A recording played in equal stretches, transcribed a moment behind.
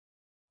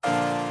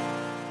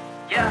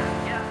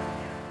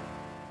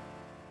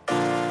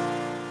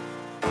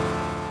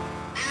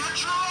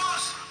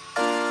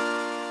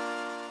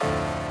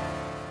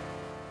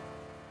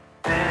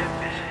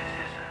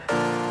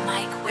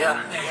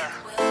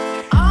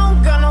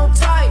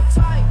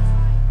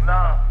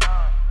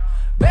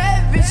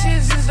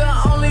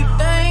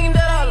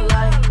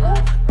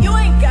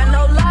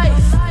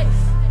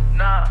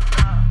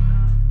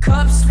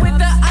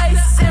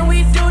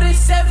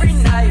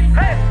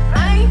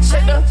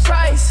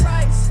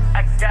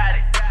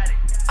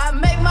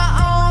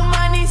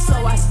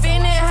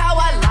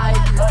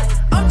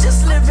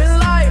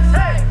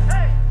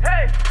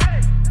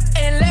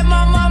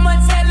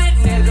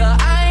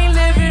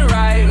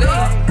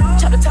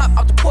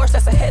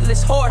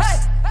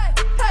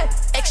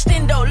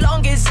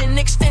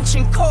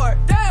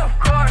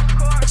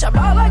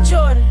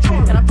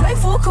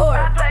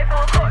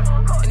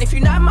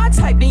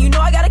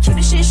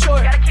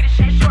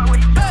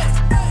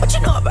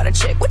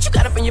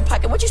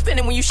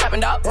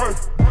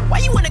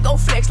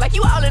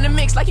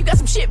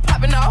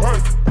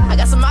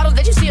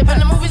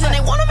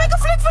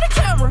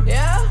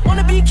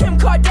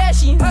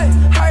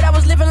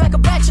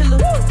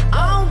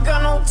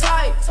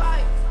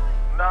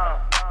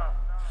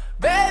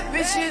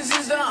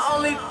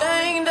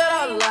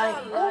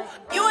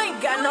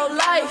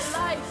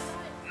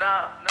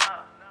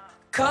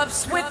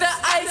Cups with the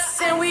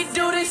ice, and we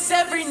do this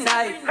every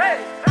night.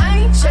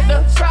 I ain't check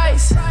the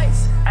price.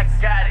 I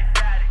got it.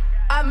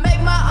 I make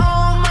my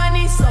own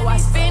money, so I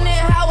spend it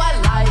how I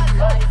like.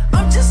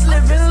 I'm just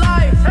living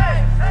life.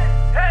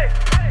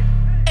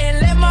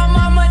 And let my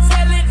mama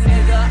tell it,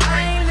 nigga,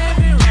 I ain't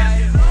living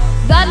right.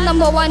 That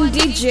number one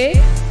DJ,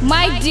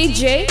 my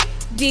DJ,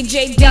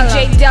 DJ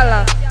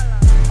Della.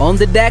 On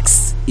the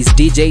decks is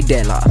DJ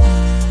Della.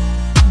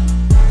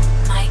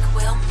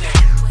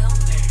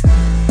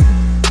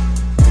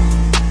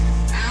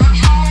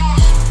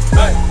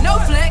 No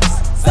flex,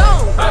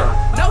 zone.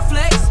 No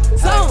flex,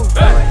 zone.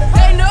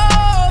 They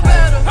know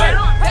better.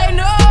 They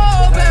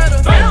know better.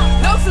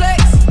 No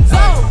flex,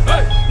 zone.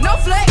 No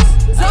flex,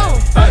 zone.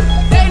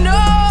 They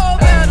know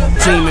better.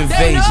 Team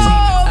Invasion.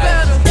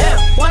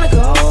 Yeah, wanna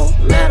go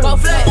metal. Go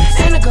flex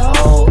and a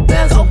gold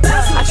bezel.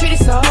 I treat it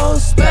so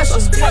special.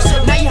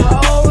 Now you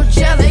hold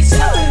jealous.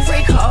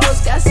 Freak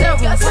hoes got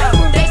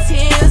several. They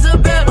tens are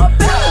better.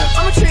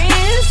 I'm a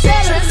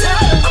trendsetter.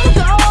 I'm a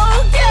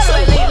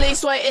go-getter.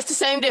 Sway, it's the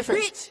same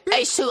difference.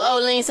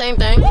 H2O lean, same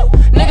thing.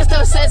 Niggas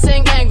throw sets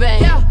and gangbang.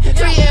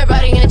 Free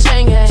everybody in a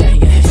chain gang.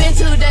 Been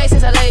 2 days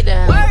since I laid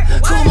down.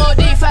 Kumo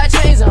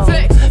D5 chains on.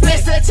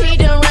 Mr. T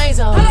done rains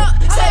on.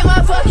 Say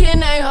my fucking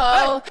name,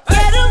 ho.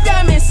 Yeah, them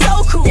diamonds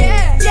so cool.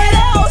 Yeah,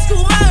 that old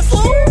school mind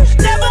fool.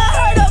 Never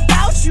heard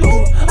about you.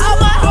 All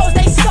my hoes,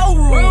 they so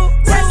rude.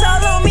 Press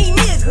all on me,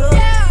 nigga.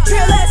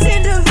 Drill ass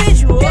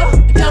individual.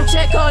 Come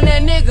check on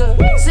that nigga.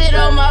 Sit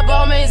on my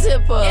ball main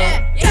zipper.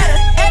 Yeah,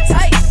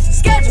 airtight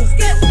schedule.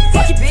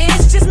 Fuck your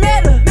bitch, just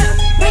met her.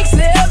 Big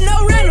slip,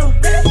 no rental.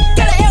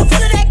 Got an L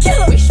full of that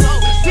killer.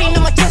 Beating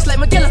on my chest like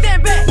Magilla.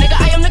 Nigga,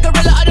 I am the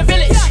gorilla of the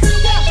village.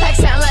 Pack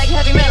sound like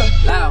heavy metal.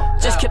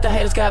 Just keep the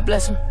haters, God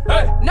bless them.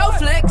 No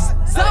flex,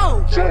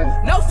 zone.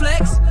 No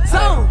flex,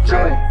 zone.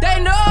 They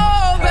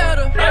know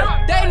better.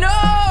 They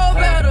know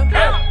better.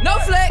 No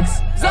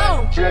flex,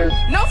 zone.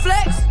 No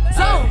flex,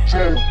 zone.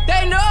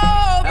 They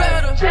know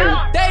better.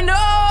 They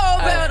know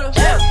better.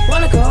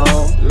 Wanna go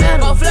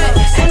metal. Go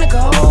flex and a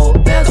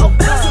gold bezel.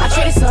 I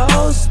treat it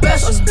so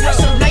special.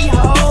 Now you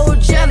hold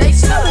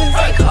jealous.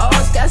 Fake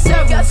hoes got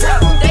several.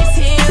 They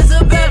tens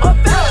are better.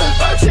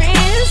 I'm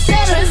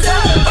trendsetters.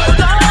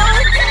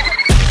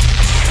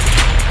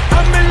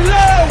 I'm in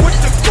love with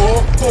the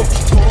coco.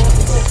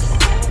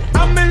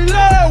 I'm in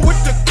love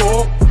with the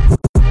coco.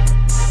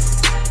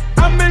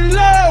 I'm in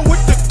love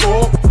with the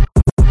coco.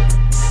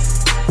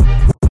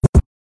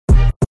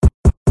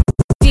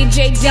 DJ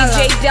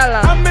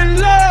Della. I'm in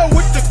love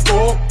with the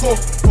coco.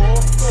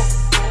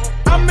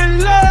 I'm in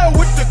love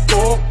with the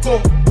coco.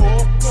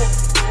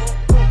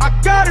 I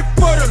got it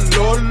for the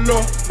Lolo.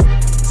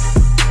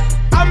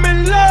 I'm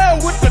in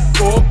love with the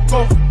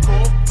coco.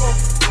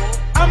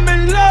 I'm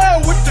in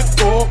love with the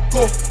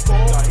coco.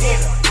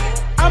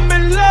 I'm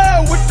in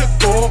love with the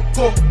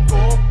coco.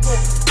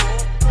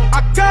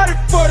 I got it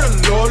for the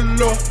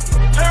Lolo.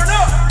 Turn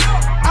up.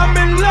 I'm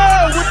in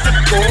love with the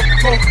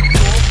coco.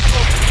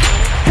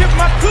 Hit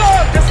my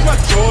club, that's my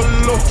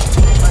cholo.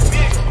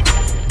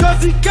 Cause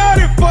he got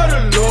it for the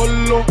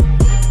Lolo.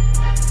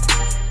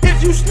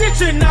 If you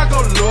snitchin', I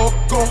go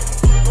loco.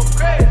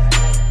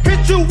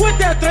 Hit you with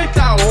that 38.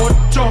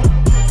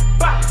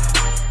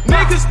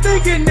 Niggas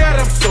thinking that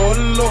I'm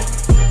solo.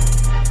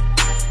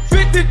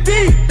 50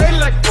 deep, they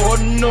like, oh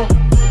no.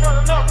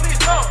 No, please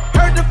no.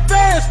 Heard the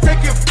fans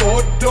taking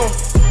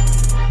photos.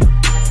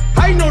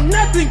 I know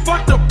nothing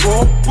but the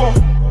popo.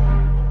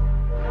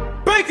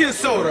 Baking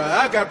soda,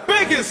 I got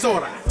baking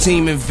soda.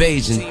 Team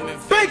Invasion.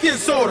 Baking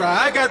soda,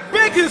 I got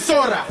baking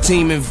soda.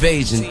 Team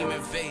Invasion.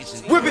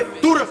 Whip it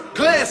through the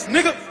glass,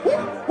 nigga.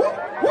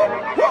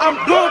 I'm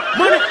blowing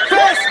money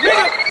fast,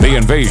 nigga. The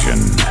Invasion.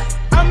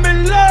 I'm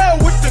in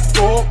love with the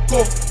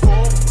coco.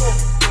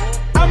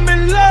 I'm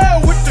in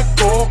love with the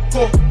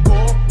coco.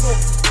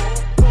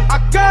 I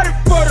got it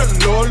for the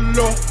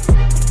Lolo.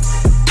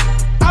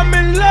 I'm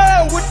in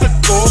love with the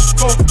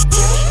coco.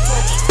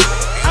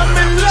 I'm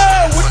in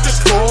love with the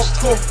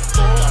coco.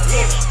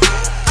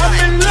 I'm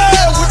in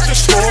love with the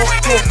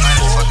coco.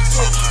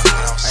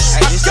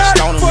 I got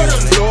it for the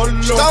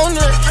Lolo.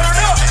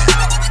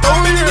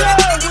 I'm in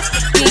love with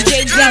the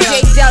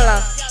DJ Della.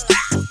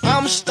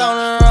 I'm a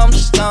stoner, I'm a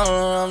stoner,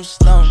 I'm a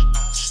stoner.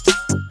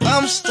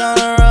 I'm a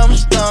stoner, I'm a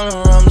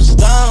stoner, I'm a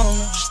stoner.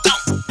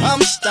 I'm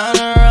a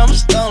stoner, I'm a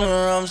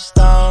stoner, I'm a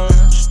stoner.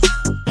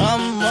 I'm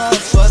a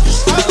motherfucking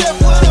stoner. I just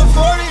put a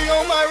 40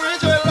 on my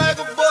wrist just like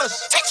a bus.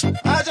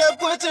 I just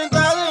put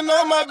 10,000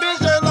 on my bitch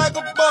just like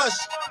a bus.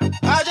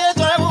 I just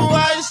drive a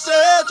ride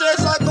sale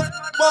just like a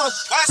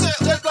boss.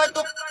 Just like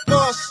a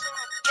boss.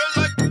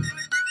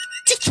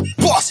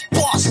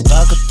 Boss.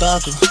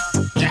 Thugger.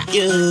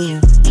 You.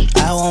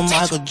 I want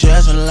Michael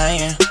Jackson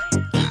laying.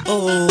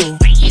 Ooh.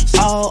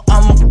 Oh,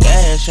 I'm a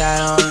cash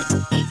out on it.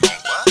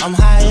 I'm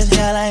high as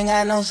hell, I ain't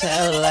got no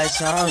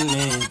satellites on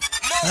me.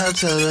 I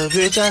tell the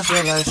bitch I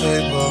feel like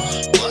Fable.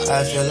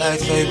 I feel like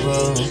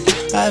Fable.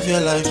 I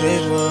feel like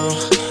Fable.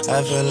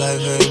 I feel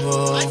like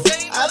Fable.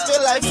 I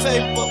feel like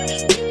Fable.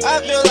 I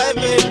feel like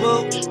Fable.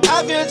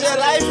 I feel just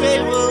like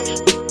Fable.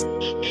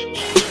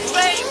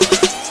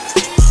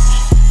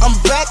 I'm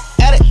back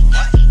at it.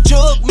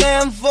 Jug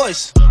man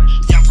voice.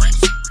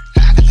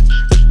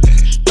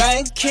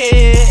 Bank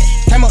kid.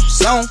 Came up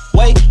some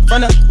way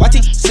from the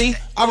YTC,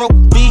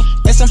 ROB,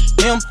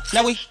 SMM.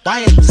 Now we buy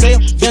it, sell,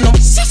 venom.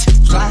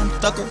 Slime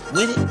thugger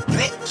with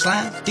it,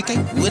 slime DK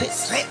with it,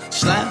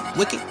 slime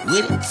wicked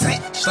with it,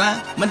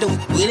 slime Mundo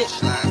with it,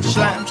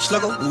 slime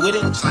slugger with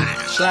it,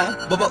 slime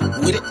bubba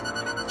with it,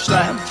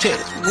 slime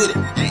cheddar with it.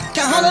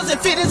 Count hundreds and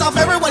fifties off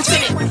everyone's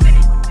city.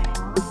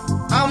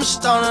 I'm a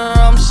stoner,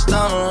 I'm a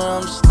stoner,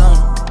 I'm a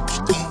stoner.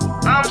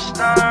 I'm a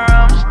stoner,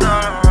 I'm a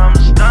stoner, I'm a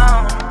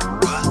stoner.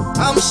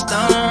 I'm a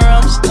stoner,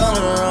 I'm a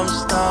stoner, I'm a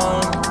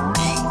stoner.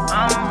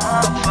 I'm a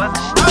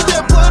motherfucker. I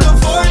just put a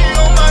 40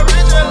 on my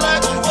wrist just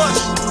like a bus.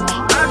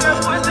 I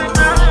just put 10,000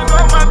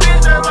 on my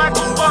bitch just like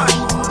a bus.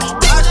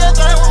 I just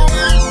drive a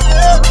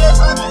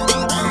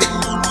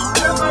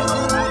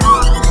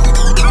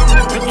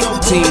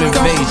Team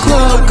Invasion.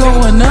 Club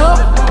going up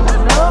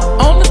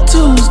on the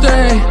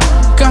Tuesday.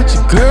 Got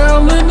your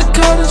girl in the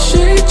color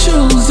she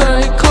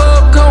Tuesday.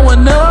 Club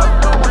going up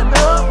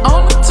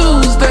on the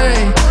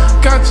Tuesday.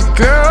 Got your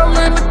girl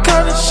in the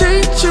color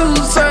she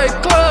Tuesday.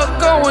 Club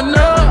going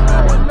up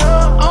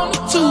on the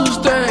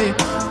Tuesday.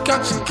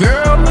 Got your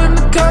girl in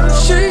the color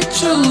she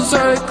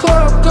Tuesday.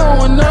 Club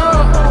going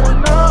up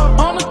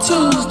on the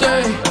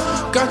Tuesday.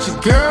 Got your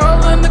girl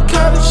in the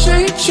color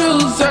she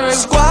Tuesday.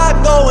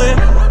 squad going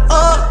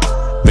up.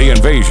 The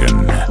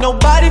Invasion.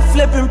 Nobody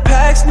flipping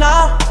packs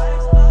now.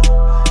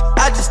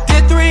 I just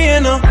did 3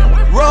 in a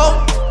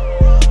row.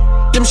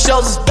 Them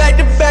shows is back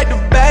to back to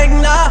back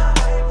now.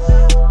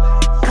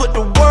 Put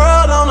the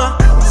world on a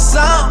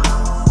sound.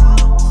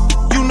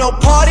 You know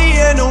party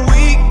in the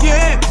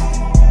weekend.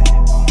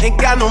 Ain't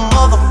got no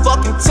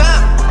motherfucking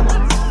time.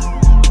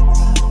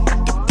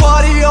 The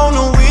party on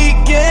the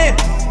weekend.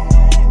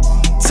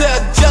 Tell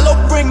Jello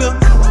bring the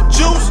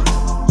juice.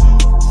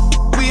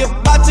 We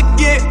about to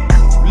get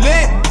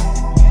lit.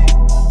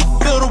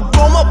 Fill the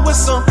room up with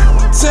some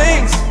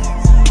things.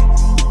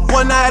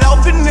 One night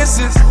open, this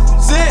is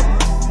it.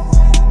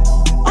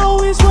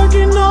 Always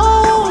working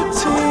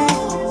OT.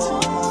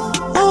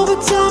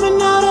 Overtime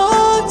and out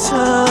of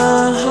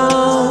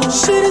time.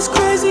 Shit is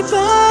crazy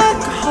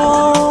back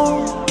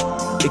home.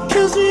 It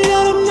kills me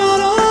that I'm not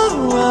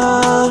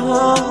around.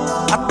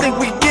 I think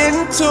we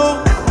getting too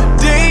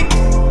deep.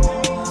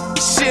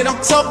 Shit I'm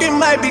talking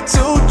might be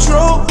too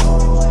true.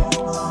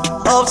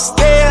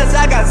 Upstairs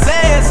I got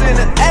Zans in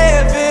the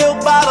Advil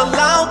bottle. I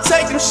don't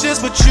take them shits,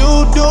 but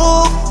you do.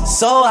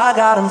 So I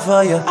got them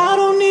for you. I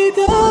don't need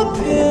the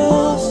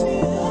pills.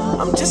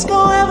 I'm just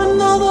gonna have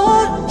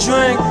another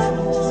drink.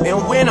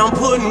 And when I'm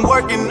putting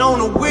working on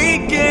the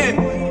weekend,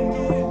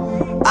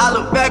 I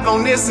look back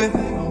on this and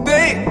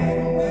think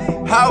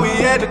how we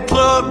had the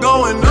club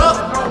going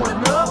up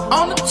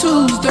on a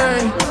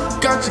Tuesday.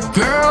 Got your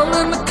girl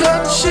in the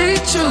cut, she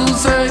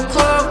Tuesday.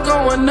 Club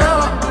going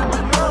up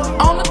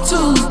on a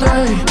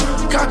Tuesday.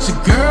 Got your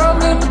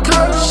girl in the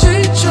cut,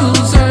 she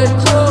Tuesday.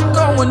 Club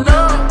going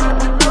up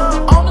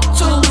on a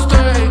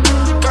Tuesday.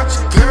 Got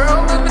your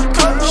girl in the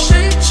cut,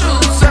 she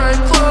Tuesday.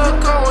 Club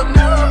going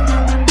up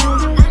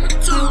on a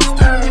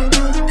Tuesday.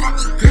 Got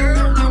your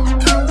girl in the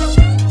cut,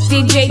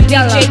 she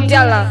DJ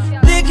Della.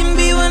 There can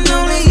be one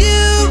only you.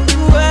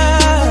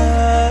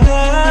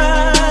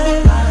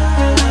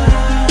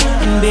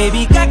 And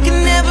baby, I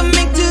can never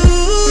make two.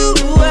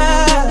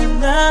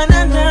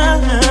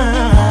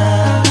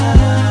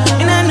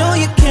 And I know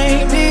you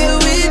came here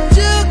with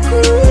your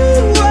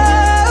crew.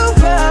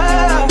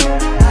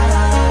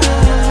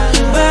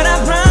 But I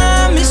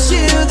promise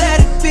you that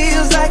it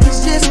feels like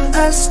it's just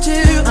us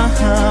two.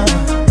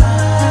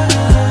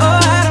 Oh,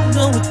 I don't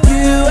know what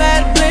you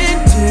had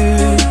planned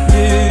to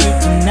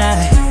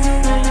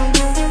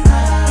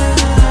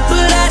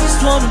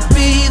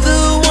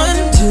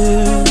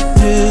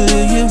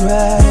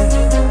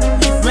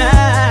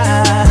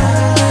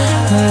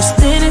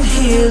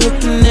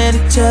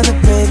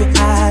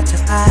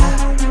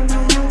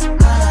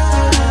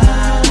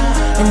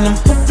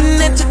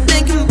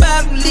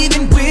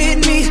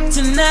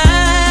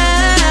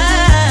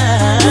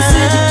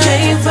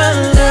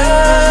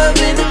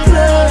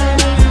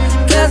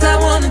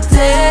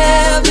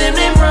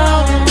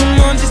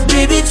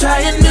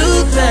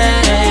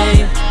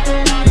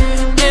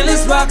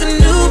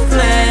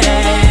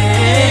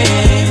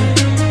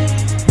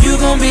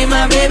be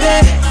my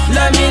baby.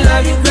 Love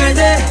you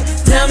crazy.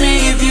 Tell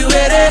me if you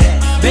ready.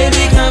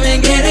 Baby, come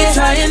and get it.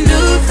 Try a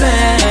new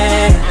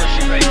thing.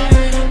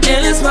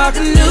 And let's walk a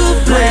new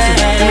plan.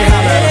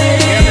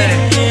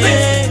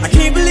 I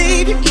can't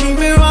believe you keep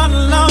me all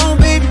alone,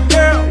 baby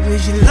girl.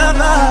 Where's your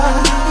lover?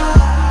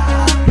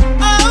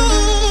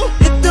 Oh,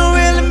 it don't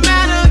really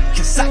matter,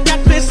 'cause I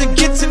got plans to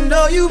get to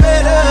know you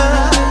better.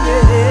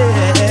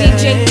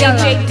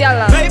 DJ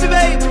Della. Baby,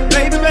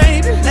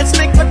 let's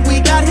make what we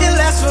got here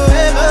last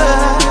forever.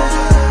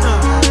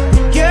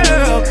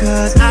 Girl,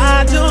 'cause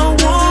I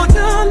don't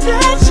wanna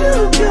let you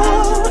go.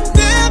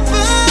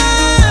 Never.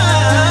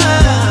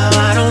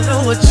 I don't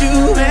know what you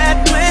had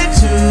planned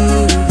to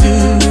do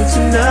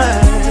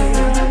tonight.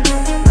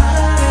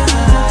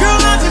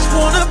 Girl, I just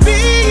wanna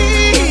be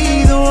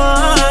the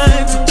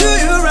one to do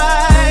you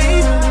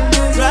right.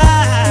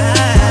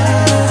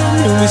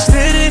 And we're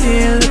standing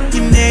here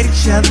looking at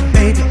each other,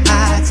 baby,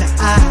 eye to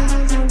eye.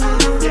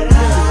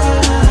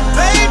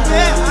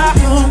 Baby, I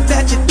hope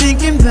that you're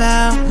thinking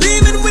about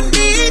leaving with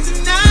me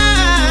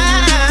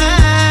tonight.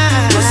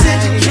 You said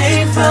you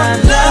came for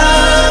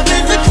love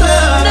in the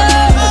club,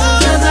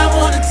 'cause I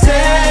wanna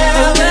tell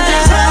you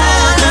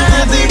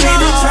that we need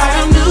to try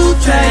a new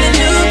thing.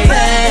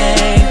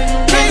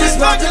 Baby,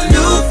 spark a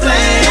new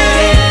flame.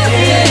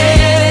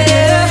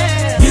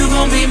 You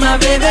gon' be my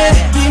baby.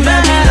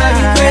 Love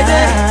me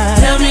crazy.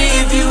 Tell me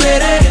if you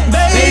ready.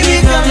 Baby,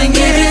 come and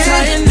get it.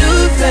 Try a new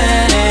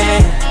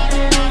thing.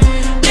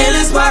 And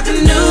let's walk a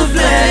new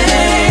flame.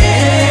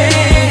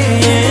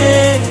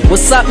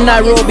 What's up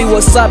Nairobi,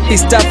 what's up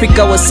East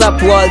Africa, what's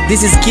up world?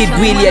 This is Kid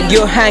Willie and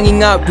you're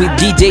hanging out with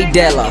DJ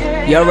Della.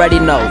 You already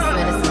know.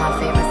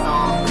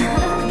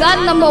 That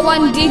number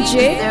one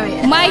DJ,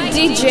 my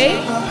DJ,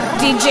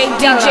 DJ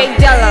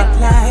Della.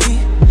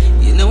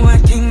 You know I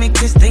can't make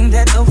this thing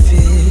that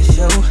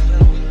official.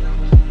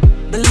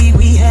 Believe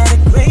we had a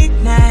great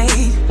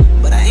night,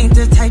 but I ain't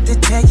the type to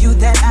tell you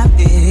that I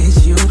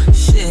miss you.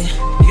 Shit,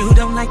 you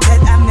don't like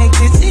that I make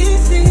this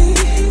easy.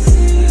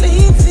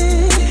 Leave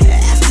it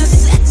after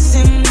sex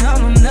and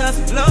all on the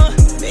floor.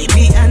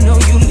 Baby, I know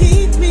you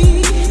need me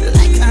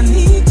like I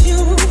need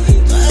you,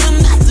 but I'm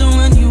not the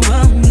one you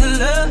want to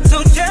love. So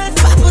just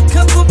pop a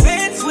couple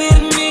bands with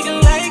a nigga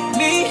like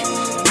me.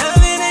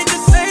 Love it ain't the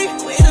same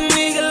with a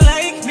nigga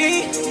like me.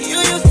 You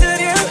used to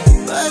them,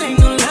 but ain't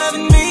no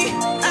loving me.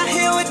 I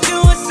hear what you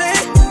were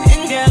saying,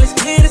 and girl, it's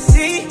clear to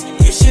see.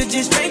 You should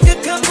just drink a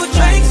couple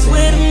drinks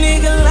with a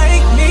nigga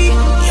like me.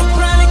 You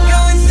probably go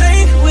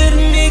insane with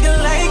a nigga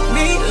like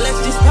me. Let's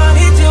just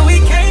party till we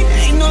can't.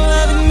 Ain't no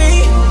loving me,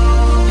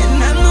 and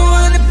I'm the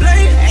one to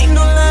blame. Ain't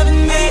no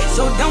loving me,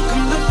 so don't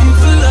come looking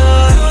for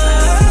love.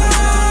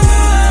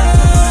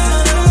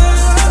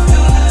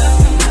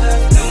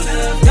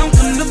 Don't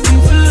come looking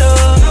for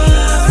love.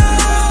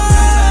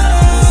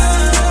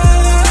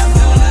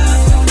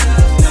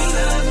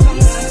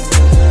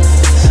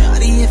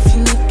 Shawty, if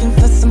you're looking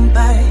for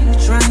somebody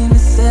trying to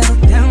settle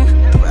down,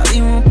 probably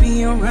won't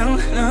be around,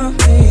 no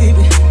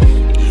baby.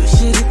 You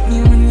should hit me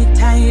when you're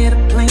tired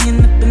of playing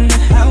up in the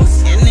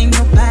house and ain't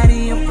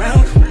nobody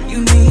around. You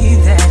need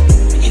that.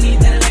 You need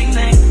that late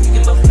night. You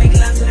can both make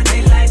love to the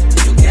daylight.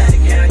 You got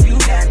it, girl. You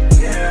got it,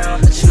 girl.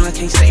 But you know I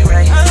can't stay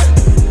right.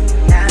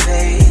 Now,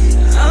 babe,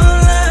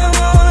 all I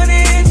want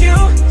is you.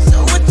 So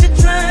what you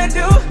trying to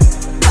do?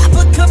 Pop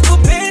a couple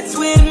bands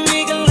with a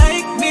nigga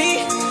like me.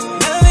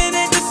 Love it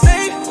ain't the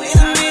same with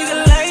a nigga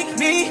like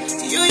me.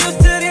 You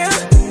used to them,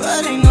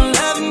 but ain't no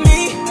loving me.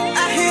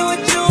 I hear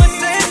what you were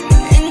saying,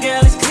 and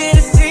girl, it's clear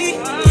to see.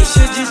 You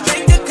should just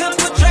drink a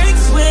couple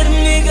drinks with a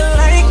nigga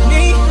like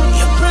me.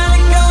 You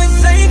probably go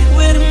insane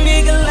with a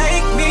nigga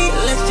like me.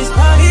 Let's just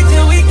party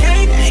till we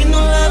can't. Ain't no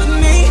loving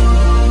me,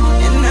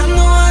 and I'm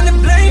the one to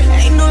blame.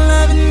 Ain't no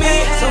loving me,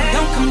 so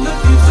don't come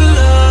looking for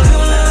love.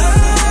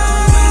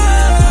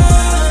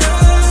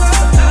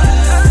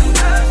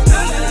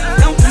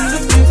 Don't come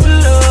looking for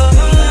love.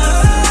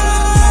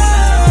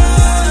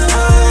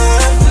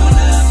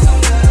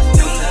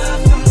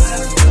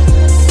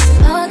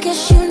 I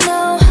guess you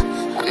know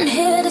I'm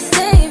here to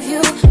save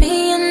you. Me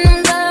and them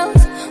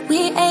girls, we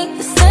ain't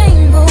the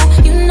same, boo.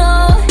 You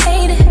know I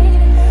hate it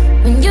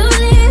when you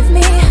leave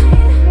me.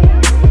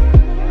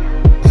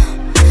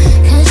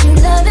 'Cause you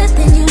love it,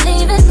 then you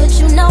leave it, but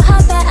you know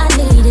how bad I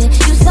need it.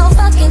 You so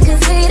fucking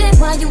conceited,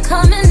 why you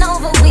coming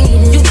over with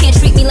it? You can't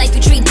treat me like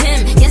you treat them.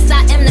 Yes,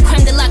 I am the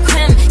creme de la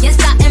creme. Yes,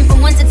 I am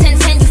from 1 to 10,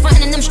 10. You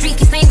frontin' in them streets,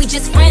 you saying we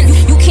just friends.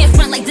 You can't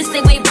front like this,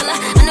 they way Willa.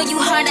 I know you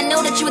hard, I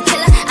know that you a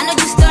killer. I know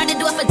you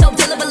started off a dope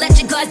dealer, but let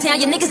your guards down.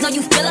 Your niggas know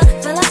you filler.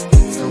 So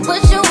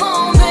what you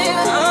want, baby?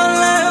 All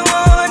I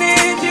want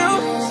is you.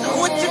 So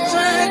what you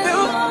trying to do?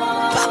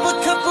 Pop a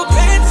couple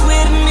bands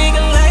with a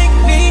nigga like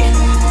me.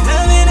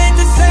 Love it ain't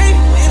the same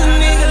with a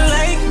nigga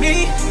like me.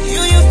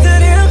 You used to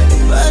them,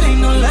 but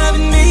ain't no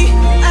loving me.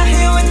 I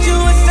hear what you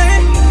were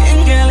saying, and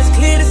girl, it's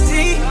clear to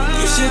see.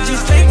 You should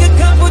just drink a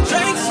couple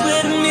drinks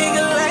with a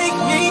nigga like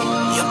me.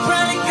 You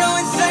probably go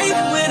insane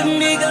with a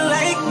nigga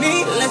like me.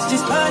 Let's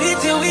just party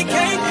till we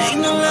can't.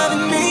 Ain't no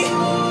loving me,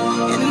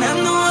 and I'm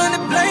the one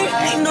to blame.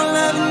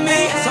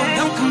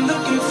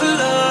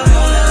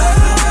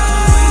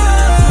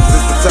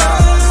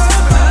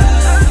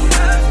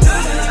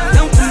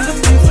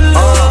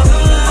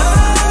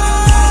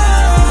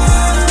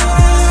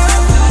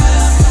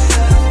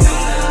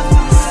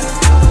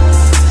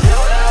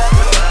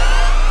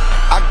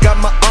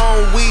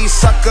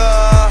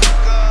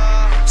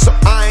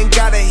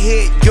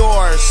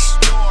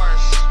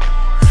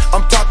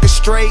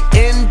 straight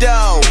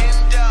endo.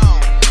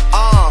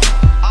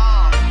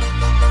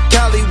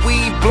 Cali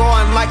weed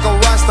blowing like a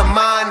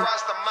Rastaman.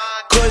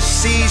 Kush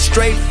seed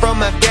straight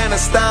from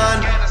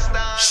Afghanistan.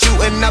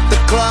 Shooting up the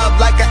club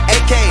like an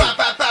AK.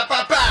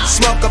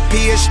 Smoke a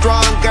P is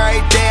strong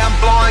every day. I'm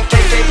blowing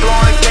KK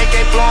blowing,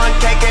 KK blowing,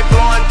 KK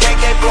blowing,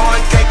 KK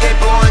blowing, KK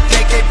blowing,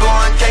 KK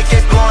blowing, KK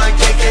blowing,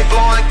 KK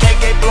blowing,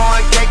 KK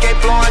blowing, KK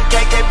blowing,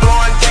 KK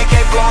blowing, KK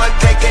blowing,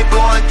 KK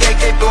blowing,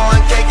 KK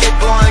blowing, KK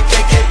blowing,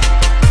 KK.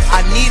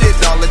 I need it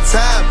all the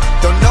time,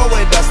 don't know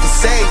what else to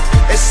say.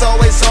 It's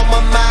always on my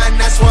mind,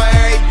 that's why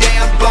every day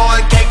I'm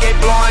blowing KK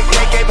blowing,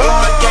 KK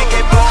blowing, KK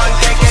blowing,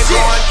 KK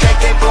blowing,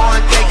 KK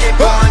blowing, KK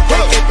blowing,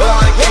 KK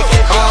blowing, KK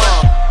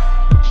blowing.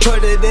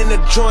 Put it in a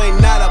joint,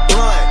 not a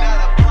blunt.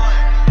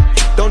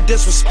 Don't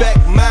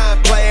disrespect my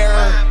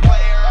player.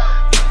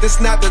 This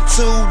not the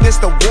two, this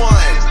the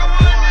one.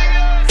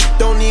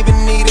 Don't even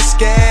need a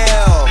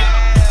scale.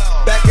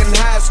 Back in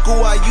high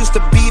school, I used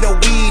to be the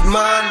weed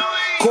man.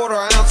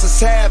 Quarter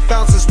ounces, half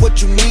ounces,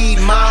 what you need,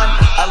 man.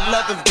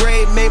 11th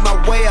grade, made my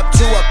way up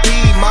to a B,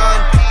 man.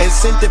 And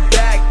sent it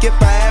back if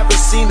I ever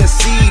seen a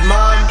seed,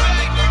 man.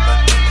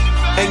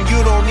 And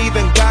you don't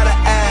even gotta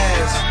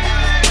ask,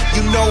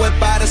 you know it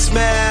by the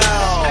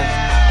smell.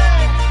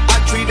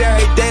 I treat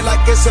every day like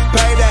it's a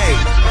payday.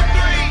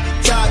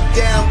 Top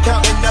down,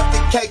 counting up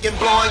the cake and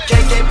blowing,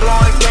 KK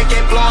blowing, KK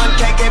blowing,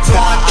 KK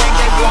blowing,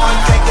 KK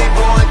blowing, KK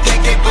blowing,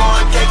 KK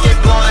blowing, KK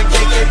blowing,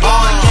 KK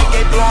blowing,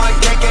 KK blowing,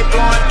 KK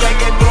blowing,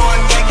 KK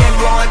blowing, KK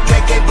blowing,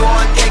 KK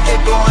blowing, KK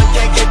blowing,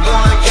 KK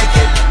blowing, KK.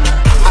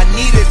 I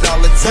need it all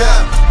the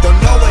time, don't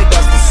know what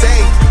else to say.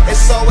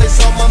 It's always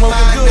on my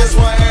mind, that's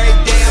why every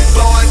day I'm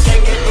blowing,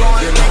 KK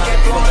blowing, KK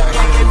blowing,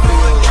 KK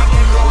blowing, KK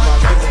blowing,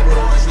 KK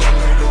blowing.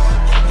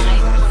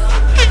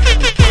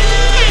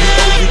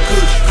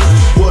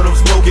 What I'm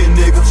smoking,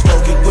 nigga.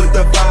 Smoking, put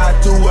the fire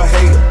to a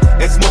hater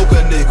and smoke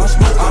a nigga.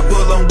 I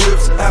pull them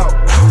whips out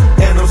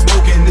and I'm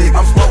smoking, nigga.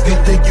 I'm smoking,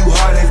 think you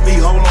hot as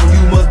me. Hold on,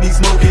 you must be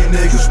smoking,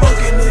 nigga.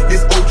 Smoking, nigga.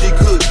 It's OG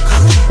Kush.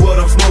 What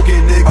I'm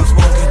smoking, nigga. I'm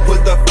smoking,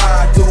 put the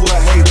fire to a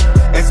hater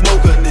and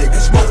smoke a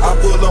nigga. I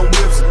pull them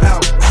whips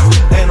out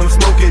and I'm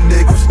smoking,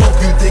 nigga.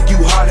 You think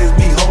you hot as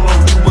me? Hold on,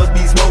 you must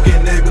be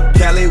smoking, nigga.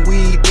 Cali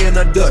weed in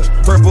a Dutch,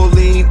 purple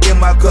lean in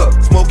my cup,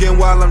 smoking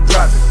while I'm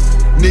driving.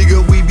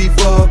 Nigga, we be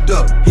fucked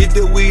up. Hit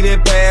the weed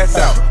and pass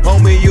out.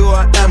 Homie, you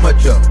an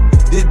amateur.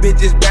 This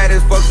bitch is bad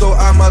as fuck, so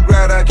I'ma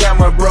grab a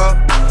camera, bruh.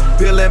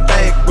 Peeling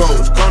bank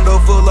rolls, condo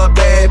full of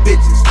bad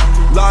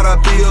bitches. Lot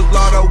of bills,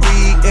 lot of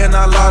weed, and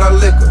a lot of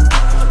liquor.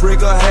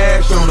 Sprinkle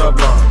hash on a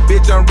blunt.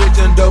 Bitch, I'm rich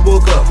and double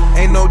cup.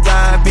 Ain't no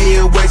time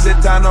being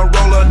wasted, time to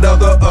roll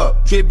another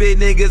up. Trippin'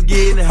 niggas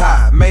getting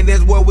high, man,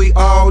 that's what we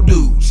all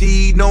do.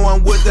 She know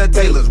I'm with the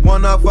Taylors,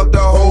 wanna fuck the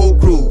whole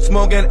crew.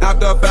 Smoking out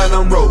the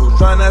Phantom Rose,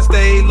 tryna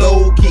stay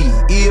low key.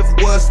 If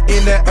what's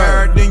in the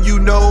air, then you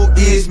know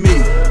it's me.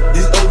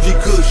 This OG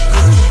Kush,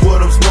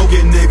 what I'm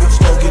smoking, nigga.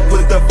 Smoking,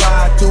 put the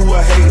fire to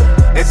a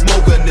hater and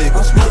smoke a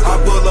nigga.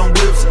 I pull them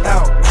whips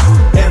out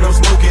and I'm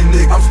smoking,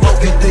 nigga. I'm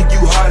smoking, think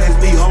you hot as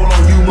me. Hold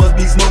on, you must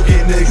be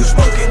smoking, nigga.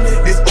 Smoking,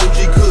 nigga. This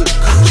OG Kush,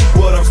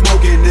 what I'm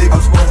smoking, nigga.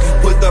 I'm smoking,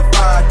 put the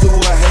fire to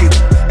a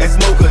hater and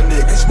smoke a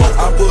nigga.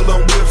 I pull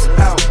them whips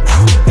out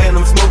and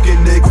I'm smoking,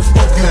 nigga.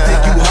 You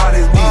think you hot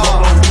as me?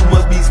 Hold on, you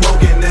must be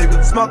smoking,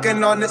 nigga.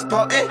 Smoking on this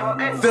potent,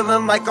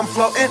 feeling like I'm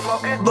floating.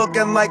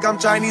 Looking like I'm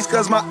Chinese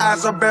cause my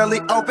eyes are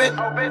barely open.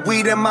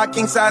 Weed in my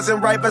king size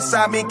and right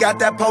beside me got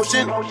that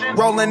potion.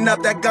 Rolling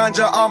up that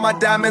ganja, all my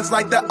diamonds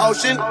like the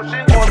ocean.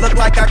 Or look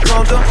like I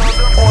cloned them,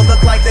 or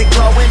look like they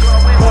glowing,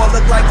 or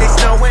look like they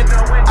snowing.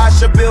 I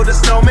should build a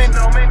snowman.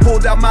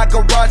 Pulled out my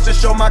garage to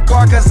show my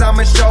car cause I'm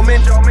a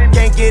showman.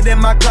 Can't get in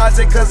my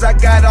closet cause I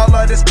got all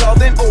of this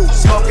clothing. Ooh,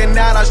 smoking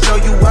out, I'll show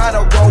you how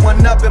to roll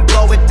one up and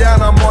blow it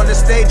down. I'm on the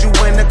stage, you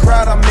in the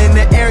crowd, I'm in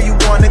the air, you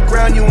on the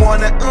ground, you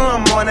on that,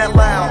 I'm on that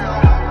loud.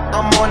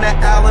 I'm on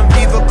that Allen,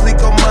 Viva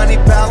Clico, money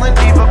ballin',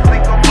 Viva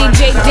Clico, money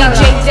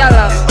DJ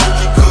Della.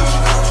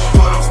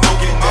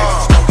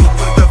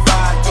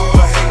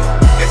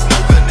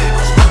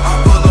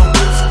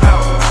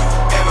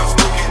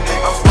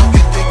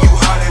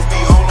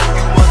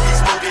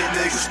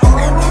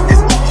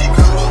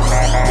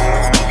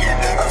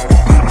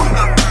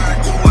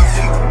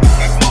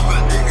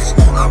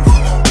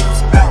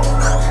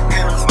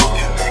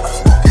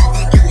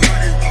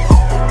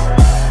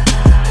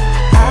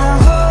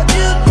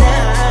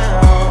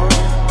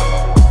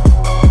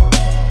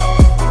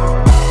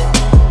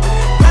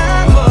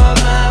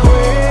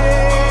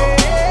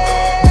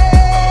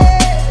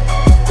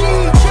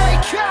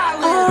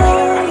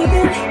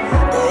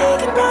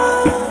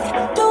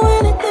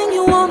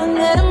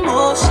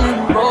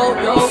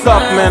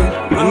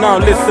 Now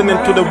listening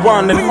to the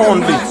one and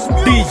only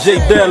DJ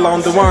Della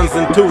on the ones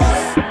and twos.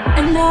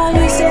 And now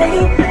you say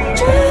you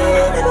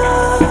dream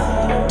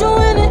about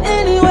doing it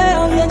anyway.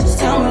 Oh yeah, just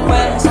tell me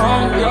what's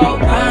on your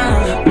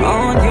mind.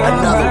 On your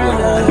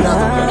mind.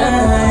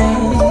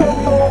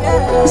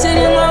 Sit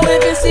in my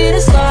whip and see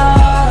the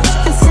stars.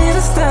 And see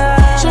the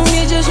stars. Show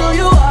me just who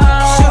you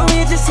are. Show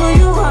me just who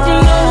you are. You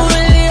know who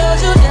really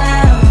holds you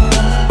down.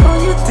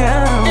 Hold you down.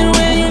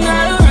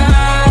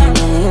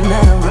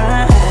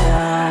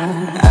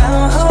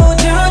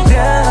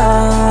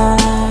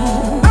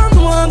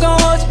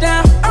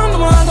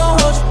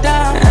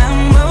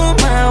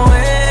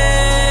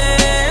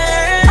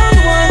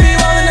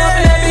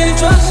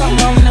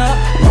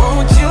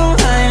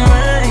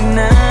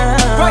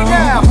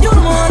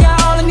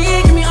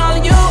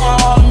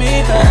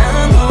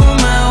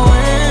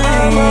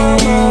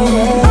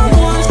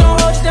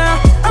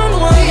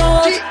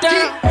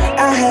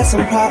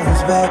 some problems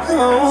back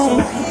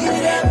home.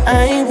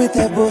 I ain't with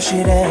that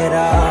bullshit at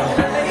all.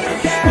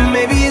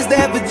 Maybe it's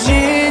that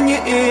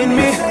Virginia in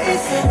me.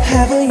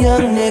 Have a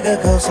young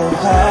nigga go so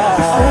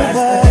hard.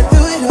 But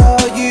through it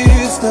all, you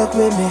stuck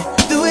with me.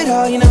 Through it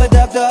all, you never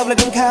ducked off like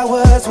them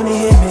cowards when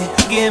they hit me.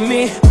 Give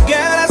me,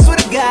 girl, I swear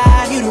to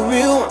God, you the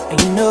real one,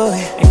 and you know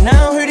it. And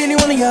I don't hurt any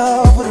one of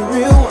y'all for the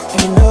real one,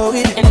 and you know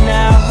it. And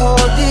I'll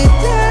hold it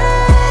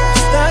down.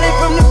 Started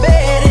from the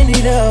bed,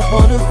 ended up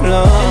on the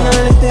floor. And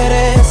I lift that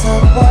ass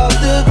up off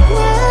the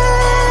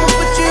ground.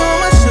 Put you on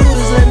my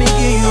shoulders, let me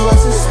give you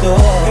what's in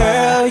store.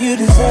 Girl, you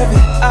deserve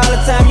it. All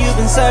the time you've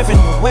been surfing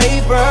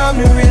away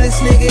from the realest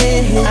nigga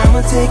in here.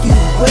 I'ma take you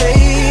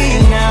away,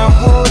 and I'll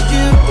hold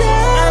you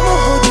down. I'ma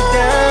hold you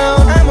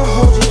down, I'ma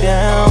hold you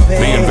down,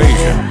 baby. The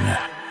Invasion.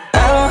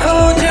 I'll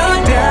hold you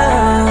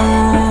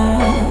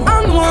down.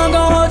 I'm the one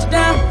gon' hold you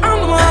down. I'm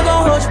the one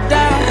gon' hold you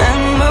down.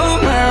 I'm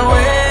on my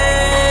way.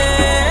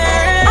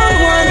 I'm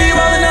the one be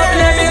rolling up in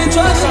that big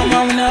truck, so I'm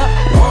rolling up.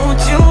 Won't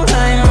you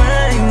right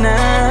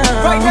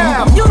now? Right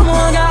now. You the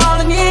one got all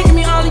of me, give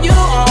me all of you,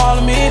 all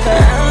of me, baby.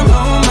 I'm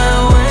on my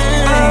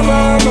way. I'm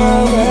on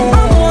my way.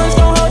 I'm the one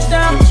gon' hold you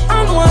down.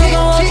 I'm the one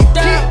gon' hold you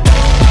down.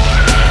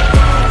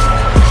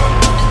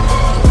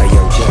 Hey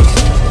yo,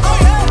 Jason.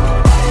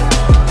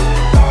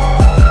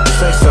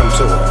 Say something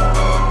to her.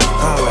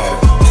 Holla at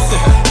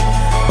her.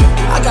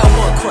 I got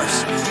one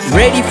question.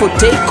 Ready for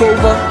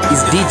takeover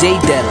is DJ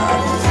Della.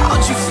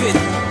 How'd you fit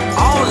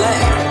all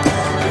that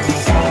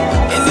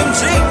in them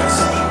jeans?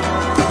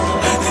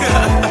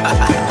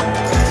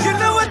 You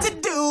know what to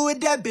do with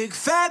that big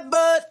fat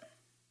butt.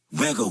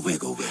 Wiggle,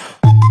 wiggle, wiggle.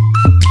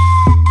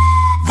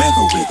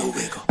 Wiggle, wiggle,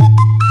 wiggle.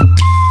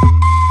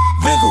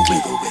 Wiggle,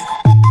 wiggle, wiggle.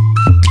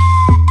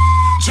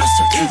 Just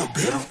a little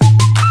bit.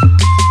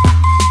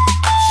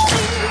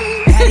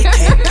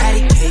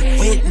 Patty cake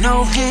with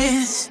no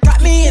hands.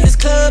 Got me in this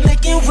club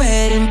making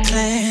wedding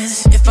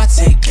plans. If I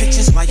take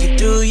pictures while you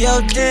do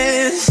your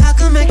dance, I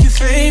can make you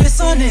famous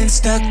on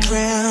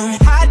Instagram.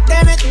 Hot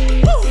damn it,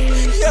 woo.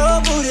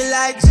 Your booty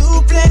like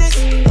 2 planets.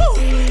 Woo.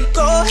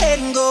 Go ahead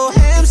and go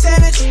ham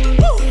sandwich.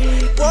 Woo.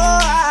 Boy,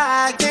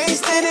 I can't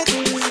stand it.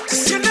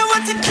 Cause you know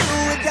what to do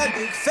with that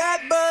big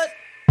fat butt.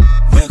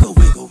 Wiggle,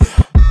 wiggle,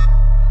 wiggle.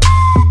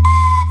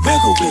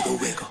 Wiggle, wiggle,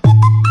 wiggle.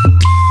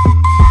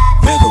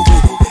 Wiggle,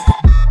 wiggle, wiggle.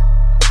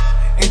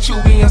 And you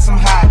be on some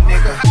hot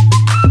nigga.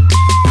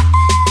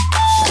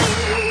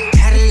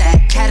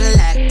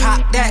 Cadillac,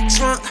 pop that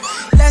trunk.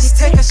 Let's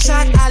take a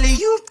shot,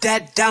 alley-oop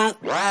that don't.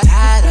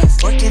 Tired of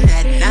working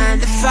at 9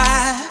 to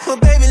 5. Well,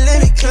 baby,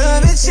 let me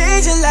come and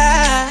change your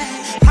life.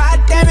 Hot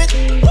damn it,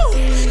 woo.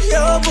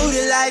 Your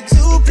booty like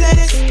 2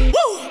 planets.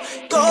 Woo.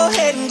 Go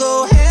ahead and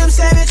go ham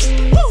sandwich.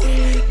 Woo.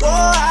 Boy,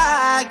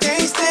 I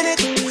can't stand it.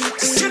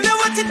 Cause you know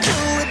what to do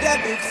with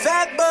that big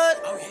fat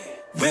butt.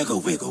 Wiggle,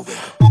 wiggle,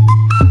 wiggle.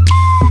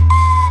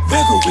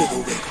 Wiggle,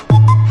 wiggle, wiggle.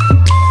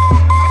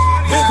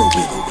 Wiggle,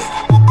 wiggle, wiggle.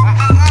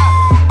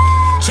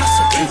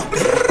 Just a little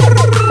bit.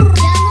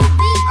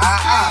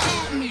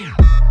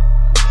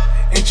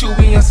 And you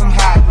be on some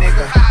hot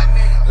nigga.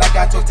 Like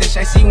I told Tish,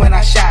 I see when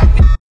I shot.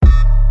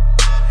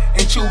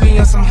 And you be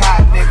on some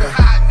hot nigga.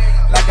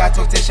 Like I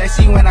told Tish, I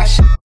see when I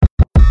shot.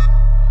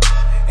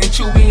 And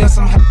you be on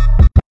some hot.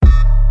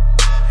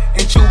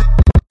 And you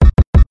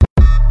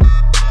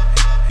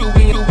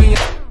be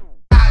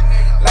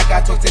like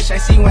I told Tish, I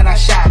see when I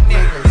shot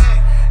niggas.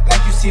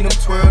 Like you seen him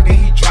twirl, then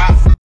he drop.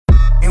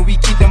 And we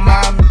keep the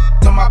mom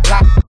on my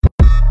block.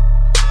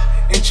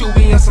 And you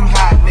be on some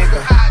hot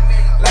nigga.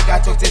 Like I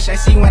told Tish, I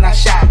see when I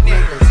shot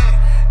niggas.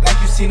 Like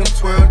you seen him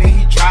twirl, then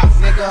he drop,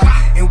 nigga.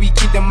 And we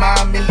keep the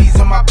mom millies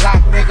on my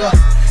block, nigga.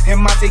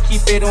 And Monte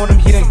keep it on him,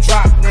 he done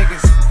drop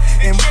niggas.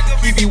 And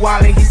he be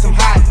wildin', he some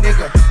hot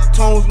nigga.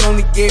 Tones known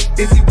to get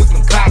busy with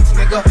them clocks,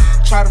 nigga.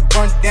 Try to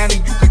run down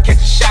and you could catch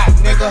a shot,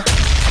 nigga.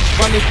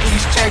 Running through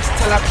these checks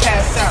till I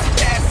pass out.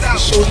 And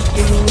shorty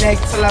give me neck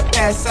till I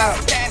pass out.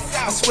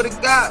 I swear to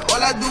God,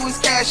 all I do is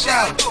cash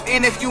out.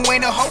 And if you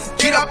ain't a hoe,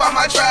 get up on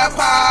my trap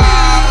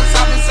house.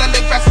 I've been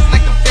selling classes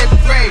like the 5th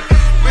grade.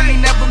 Really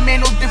never made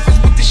no difference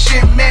with the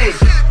shit made.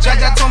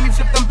 Jaja told me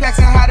flip them packs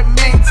and how to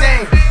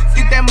maintain.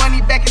 Get that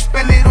money back and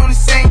spend it on the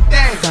same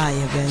thing.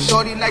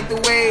 Shorty like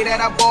the way that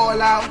I ball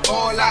out.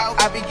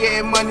 I be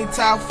getting money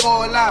till I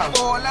fall out.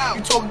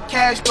 You talking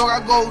cash, dog,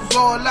 I goes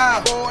all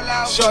out.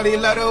 Shorty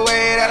love the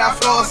way that I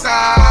floss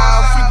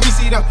out. Free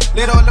greasy them,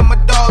 let all of my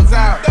dogs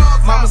out.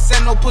 Mama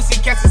said no pussy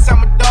cats inside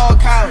my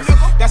dog house.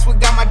 That's what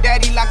got my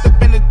daddy locked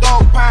up in the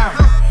dog pound.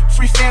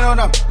 Free fan on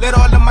them, let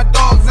all of my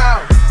dogs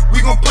out.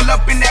 We gon' pull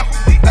up in that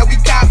like we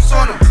cops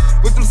on them.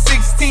 With them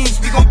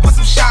 16s, we gon' put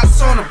some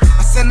shots on them.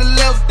 I send a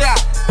little dot,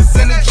 I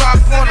send a drop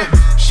on them.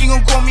 She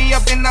gon' call me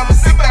up and I'ma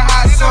stick the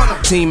hots on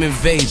them. Team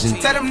Invasion.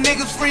 Tell them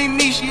niggas free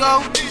me, she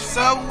ho.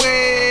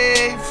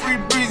 Subway, free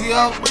breezy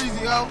ho.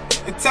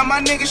 And tell my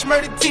niggas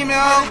murder team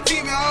ho.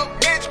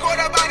 Bitch caught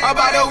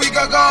about a week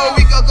ago.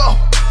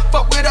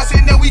 Fuck with us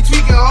and then we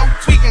tweaking ho.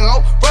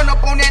 Run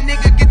up on that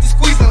nigga, get the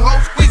squeezing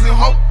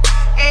ho.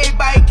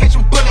 Everybody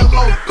catching bullet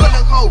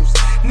holes.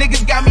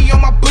 Niggas got me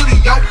on my bully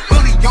yo.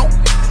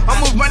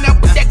 I'ma run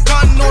up with that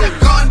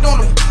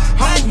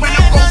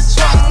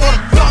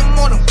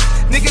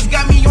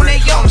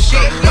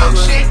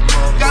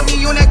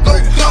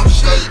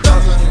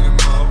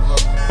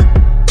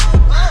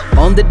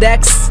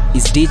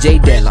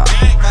DJ Della.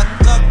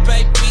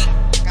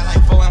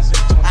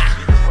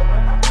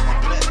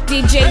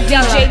 DJ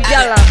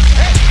Della.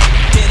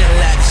 Did a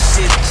lot of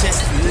shit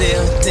just to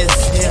live this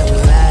here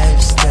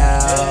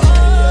lifestyle.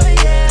 They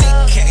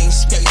came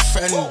straight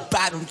from the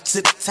bottom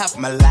to the top of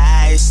my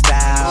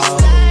lifestyle.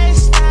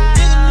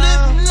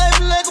 Living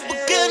life like a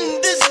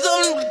beginning, this is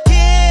only the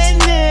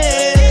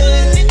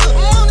beginning. I'm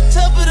on the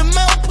top of the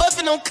mountain,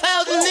 puffing on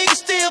clouds, and niggas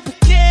still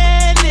beginning.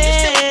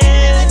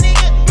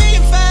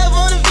 $1.5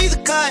 on a Visa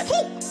card,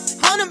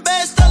 100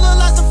 bags, still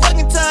lost some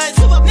fucking ties.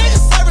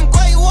 Niggas serving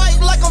great white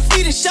like I'm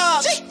feeding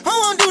sharks. I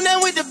won't do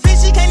nothing with the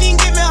bitch, she can't even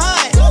get me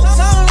high.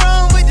 Something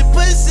wrong with the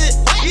pussy,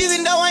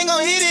 even though I ain't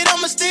gon' hit it,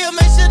 I'ma still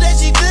make sure that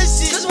she does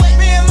shit. Just wait,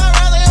 me and my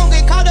rally don't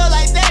get caught up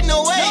like that,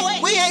 no way.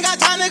 We ain't got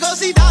time to go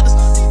see doctors.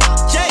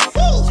 Jay,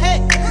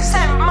 hey,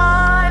 send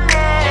money.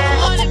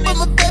 I put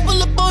my paper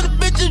up on the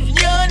bitch who's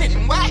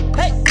yawning.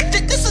 Hey,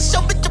 this a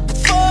show, bitch, I'm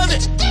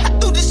performing. I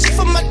do this shit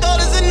for my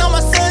daughters and all my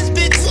sons,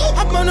 bitch.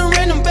 I run the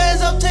random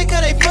bands up, take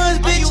care they funds,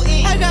 bitch.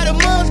 I got a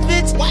mom's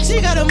bitch,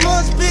 she got a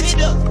mom's bitch.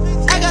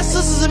 I got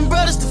sisters and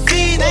brothers to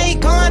feed. They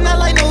ain't going out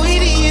like no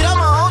idiot. I'm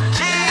a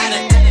OG. I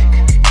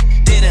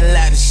did a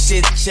lot of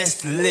shit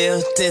just to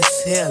live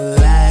this here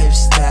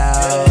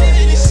lifestyle.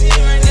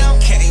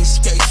 Came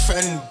straight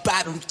from the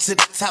bottom to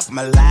the top of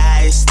my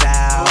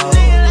lifestyle.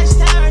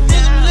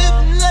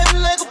 Living life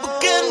like a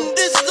beginning,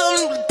 this is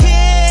only the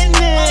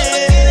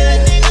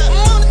beginning. I'm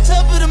on the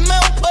top of the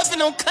mountain,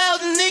 puffing on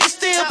clouds, and niggas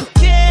still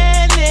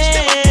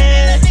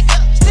beginning.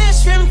 Still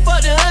streaming for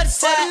the other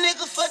side.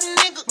 For the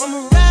nigga,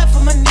 I'ma ride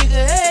for my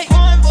nigga, hey.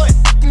 Cornboy,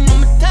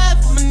 I'ma die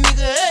for my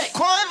nigga, hey.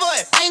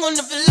 Cornboy, I ain't gon'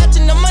 never let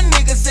you know my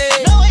nigga say.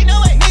 No way,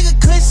 no way. Nigga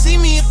couldn't see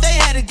me if they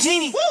had a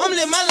genie. I'm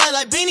living my life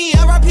like Beanie,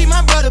 R.I.P.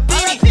 my brother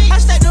Beanie. I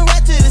stacked the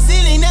right to the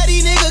ceiling, now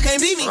these niggas can't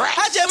beat me.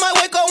 I just might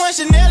wake up one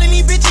Chanel and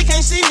these bitches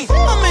can't see me.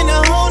 I'm in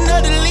a whole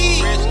nother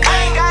league.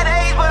 I ain't got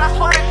age, but I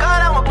swear to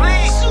God I'ma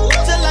bleed.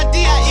 Till I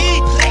D.I.E.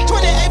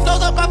 28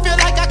 flows up, I feel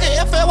like I can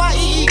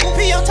F.L.Y.E.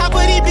 P on top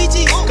of these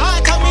bitches.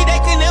 God told me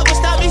they can never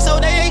stop me, so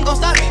they ain't gon'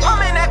 stop me. I'm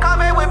in that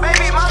comment with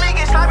baby mommy,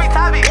 get sloppy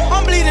toppy.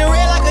 I'm bleeding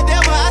red like a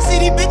devil, I see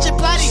these bitches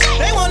plotting.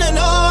 They wanna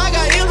know how I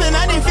got ill and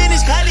I didn't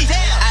finish college.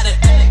 I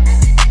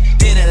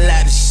did a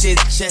lot of shit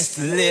just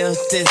to live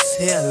this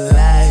here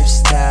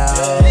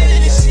lifestyle.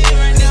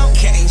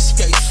 Came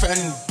straight from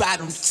the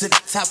bottom to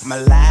the top of my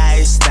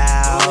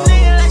lifestyle.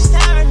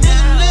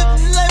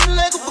 Living life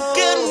like a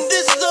beginning,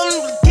 this is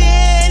only the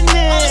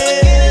beginning.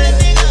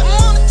 I'm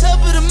on the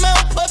top of the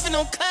mountain, puffing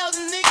on clouds,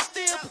 and niggas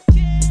still.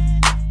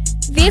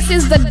 This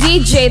is the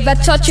DJ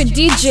that taught you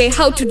DJ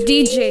how to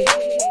DJ.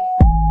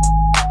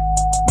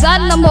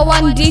 That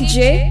 #1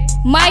 DJ,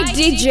 my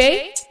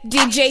DJ,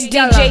 DJ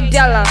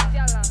Della.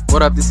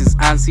 What up, this is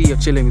Ansi, you're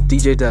chilling with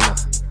DJ Della.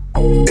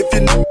 If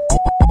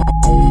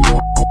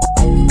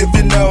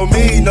you know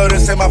me, know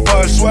this ain't my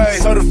first way.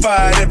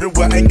 Certified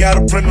everywhere, ain't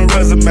gotta print a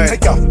resume.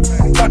 Take off,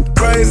 talk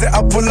crazy,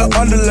 I pull up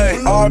underlay.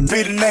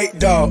 R.P. to Nate,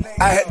 dog,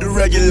 I had to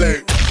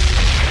regulate.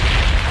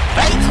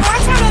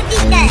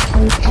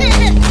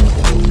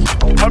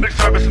 Public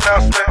service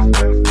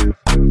announcement.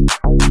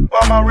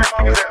 Why my rich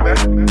niggas at,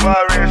 man? Why I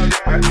ran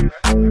shit, man?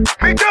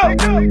 Me go!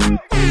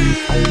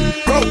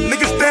 Broke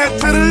niggas stand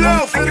to the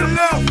left.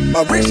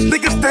 My rich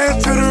niggas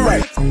stand to the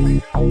right.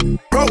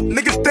 Broke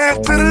niggas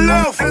stand to the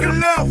left.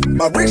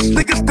 My rich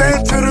niggas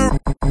stand to the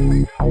right.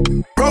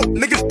 Broke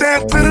niggas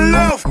stand to the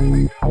left.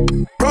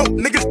 Broke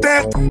niggas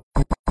stand.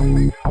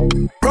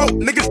 Broke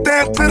niggas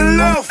stand to the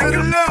left.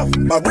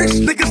 My rich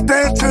niggas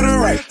stand to the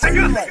right.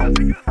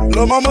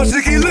 Lil' mama,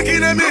 she keep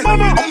looking at me.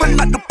 I'ma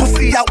knock the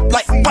pussy out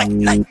like fight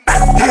night.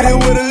 Hit it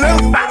with a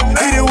left,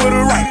 hit it with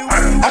a right.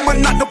 I'ma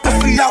knock the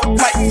pussy out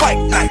like fight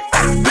night.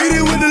 Hit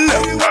it with the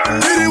left,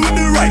 hit it with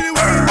the right.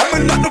 I'ma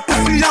knock the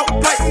pussy out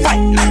like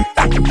fight night.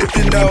 If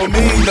you know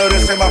me, know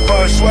this ain't my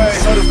first way.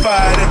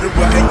 Certified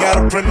everywhere, ain't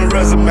gotta print a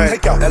resume.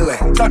 Take out LA,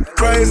 talk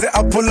crazy,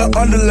 I pull up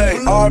underlay.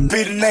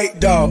 R.P. to Nate,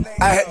 dog,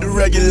 I had to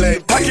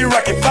regulate. Pocket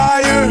rocket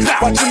fire,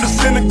 watch him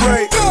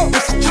disintegrate.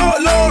 It's a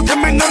short load,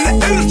 coming on the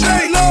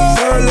interstate.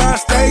 Sirloin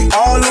steak,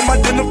 all on my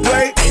dinner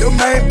plate. Your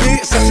main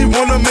bitch said she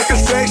wanna make a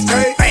sex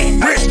tape.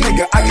 Rich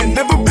nigga, I can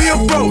never be a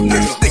broke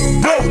nigga.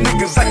 Broke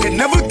niggas, I can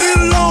never get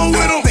along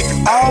with them.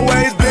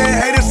 Always been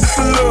hated since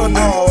a little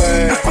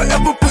nigga. If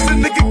forever pussy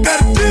nigga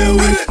gotta deal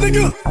with it,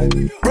 nigga.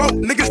 Broke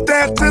niggas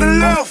stand to the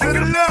left.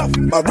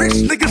 My rich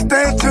niggas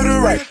stand to the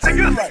right.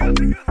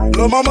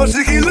 Lil' mama,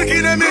 she keep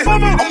looking at me.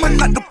 I'ma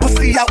knock the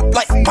pussy out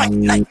like fight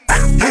night.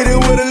 Hit it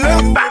with a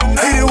left,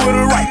 hit it with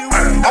a right.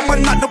 I'ma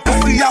knock the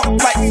pussy out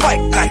like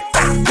fight night.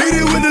 Hit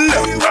it with the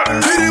left,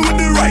 hit it with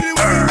the right.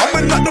 I'ma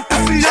knock the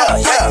pussy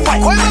out like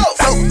fight night.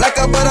 Float like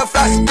a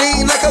butterfly,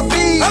 sting like a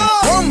bee.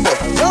 Rumble,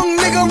 young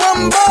nigga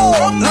rumble.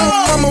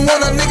 Lil' mama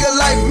want a nigga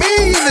like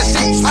me in the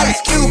sheets.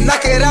 Ice Cube,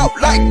 knock it out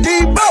like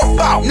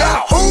Debo.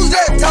 Now who's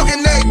that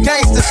talking that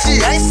gangsta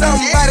shit?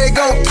 Somebody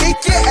gon'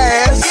 kick your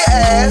ass.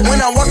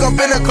 When I walk up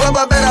in the club,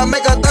 I better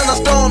make a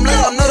thunderstorm.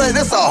 Let them know that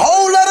it's a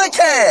whole lot of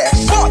cash.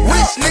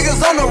 Rich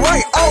niggas on the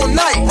right all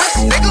night.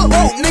 Rich nigga,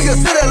 broke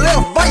niggas to the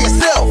left by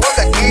yourself.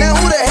 Now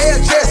who the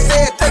hell just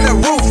said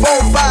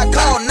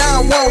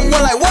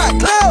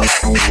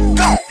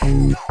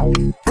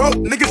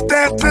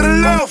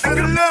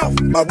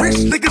My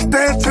rich nigga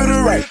stand to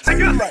the right.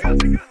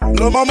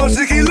 Lil' mama,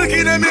 she keep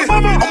looking at me.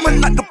 I'ma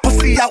knock the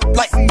pussy out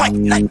like fight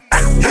night.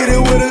 Hit it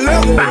with a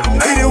left,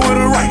 hit it with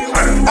a right.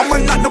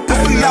 I'ma knock the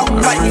pussy out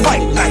like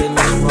fight night.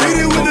 Hit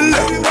it with the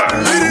left,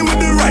 hit it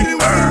with the right.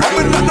 I'ma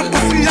knock the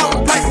pussy out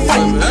like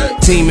fight night.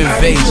 Team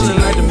Invasion.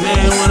 Feeling like the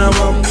man when I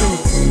walk through.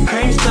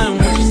 Can't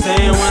stand what you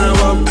saying when I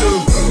walk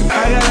through.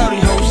 I got all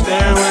these hoes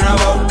staring when I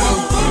walk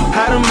through.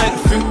 How to make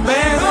a few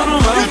bands on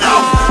the walk through.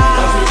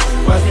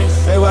 Watch me,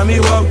 hey, why me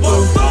walk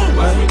through?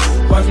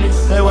 Watch me,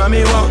 hey, why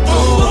me walk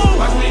through?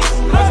 Watch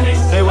me,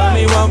 hey, why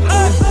me walk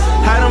through?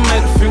 How to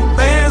make a few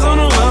bands on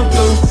the walk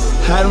through.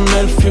 How to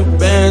make a few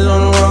bands on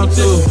the walk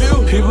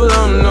through. People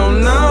don't know,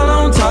 now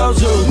don't talk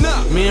to.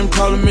 Me and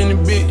Parliament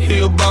in big, he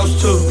a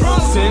boss too.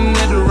 Sitting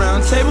at the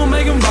round table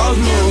making boss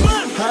moves.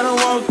 I don't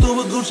walk through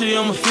with Gucci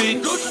on my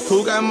feet.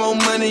 Who got more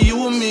money,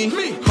 you or me?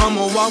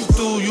 I'ma walk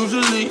through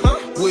usually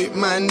with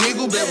my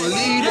nigga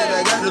Beverly that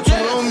I got the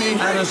tool on me.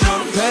 I done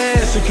shrunk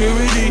past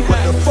security.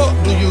 What the fuck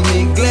do you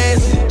need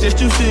glasses? Just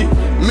to see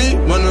me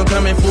when I'm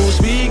coming full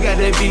speed. Got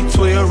that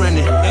V12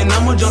 running, and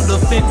I'ma jump the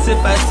fence if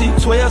I see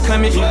 12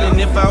 coming. Even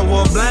if I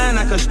were blind,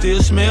 I could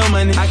still smell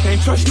money. I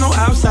can't trust no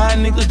outside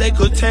niggas, they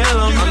could tell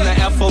on me. I'm the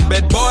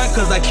alphabet boy,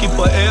 cause I keep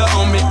a L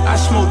on me. I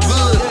smoke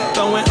good,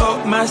 throwing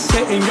up my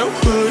set in your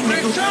hood,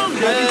 nigga.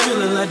 I be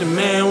feeling like the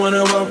man when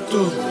I walk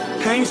through.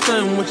 Can't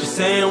stand what you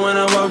saying when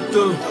I walk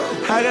through.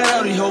 I got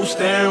all these hoes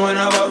staring when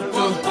I walk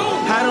through.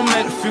 How to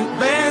make a few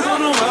bands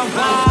on the walk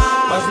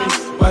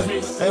through. Watch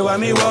me, hey, why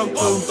me walk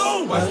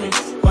through?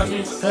 Watch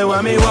me, hey,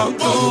 why me walk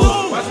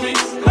through? Watch me,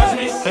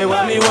 hey,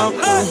 why me walk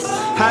through?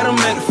 How to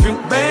make a few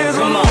bands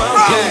on the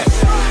walk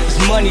through.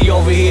 Money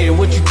over here,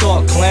 what you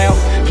thought, clown?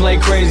 Play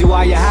crazy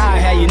while you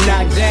high, how you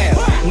knocked down.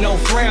 No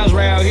frowns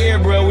round here,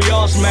 bro, we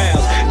all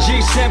smiles.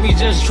 G7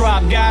 just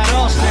dropped, got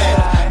all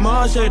style.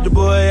 Mars hit the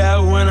boy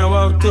out when I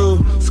walk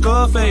through.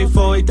 Scarface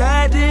 4, he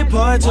died, did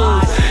part 2.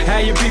 How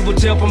your people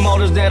tell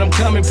promoters that I'm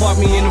coming, park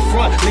me in the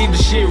front, leave the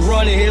shit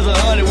running, here's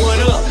 100, what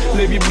up?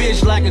 Live your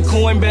bitch like a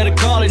coin, better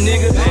call it,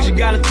 nigga. She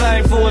got a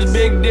thing for his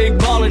big dick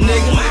ballin',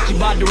 nigga. She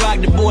bout to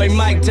rock the boy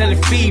Mike, tell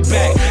it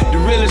feedback. The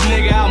realest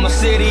nigga out my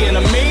city, and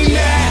I mean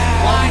that.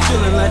 I'm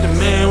feeling like the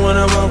man when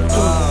I walk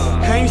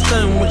through. Can't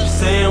stand what you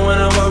saying when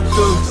I walk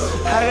through.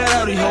 I got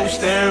all these hoes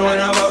staring when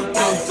I walk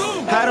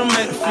through. How to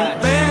make a few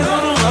bands on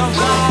the walk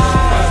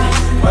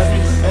through. Watch me,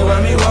 hey,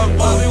 why me walk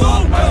through?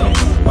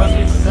 Watch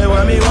me, hey,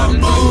 why me walk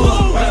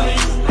through?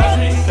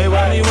 Hey,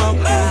 why me walk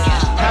through?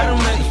 How to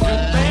make a few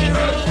bands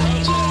on the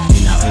walk through.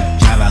 Mina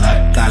ukjaba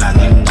ngakala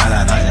ngingala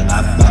ngaze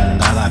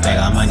ngabangaka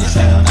bheka manje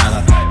sengaka.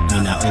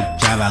 Mina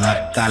ukjaba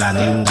ngakala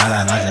ngingala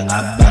ngaze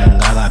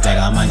ngabangaka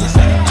bheka manje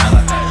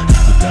sengaka.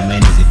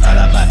 Diplomeni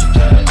ziphalaphala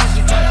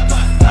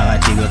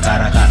phakathi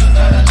kwekarakata.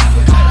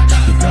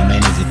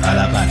 Diplomeni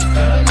ziphalaphala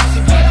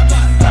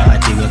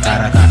phakathi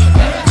kwekarakata.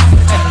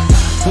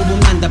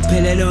 Ubumnandi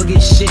aphelele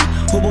kishini,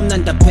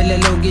 ubumnandi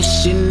aphelele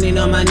kishini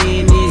noma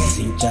nini.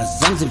 Izinja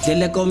zami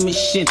zidlele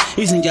commission,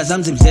 izinja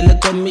zami zidlele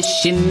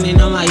commission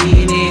noma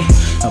yini.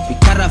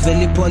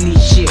 Apicaraveli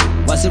polishi,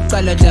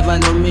 wasiqala clever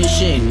no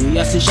mission.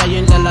 Uyasishaya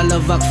indlela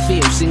love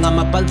akufeel,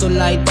 singamaphansi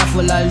la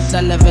itafula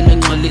lihlala vele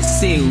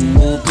ngcolisiwe.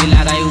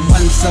 Uphila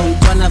kayi-one sound,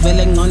 ntwana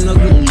vele ngcono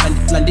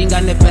kungihlandi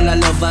ingane phela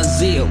love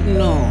azio.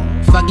 No,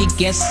 faka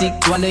igesi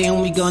igcwale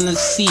and we gonna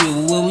see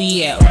where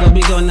we at, where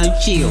we gonna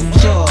chill,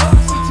 sure.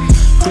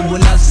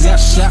 Kubula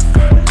ziyasha,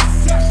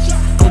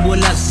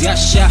 kubula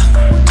ziyasha.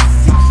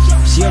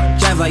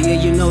 Siyokujava, yeah,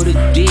 you know the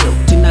deal.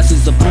 Thina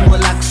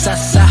sizophumula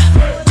kusasa.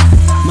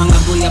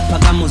 Mangabuya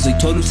phakama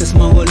uzithola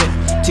usesimongolweni.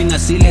 Thina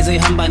sileze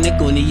ihamba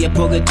negoni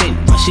yephoketheni.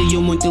 Mashiya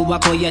umuntu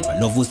wakho yedwa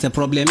love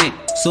useproblemeni.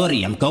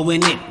 Sorry, I'm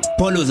going in.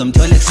 Polo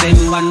zomthola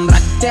ekuseni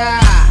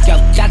wanrata.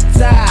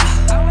 Kyawukhatha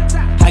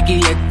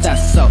hakiyetha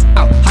so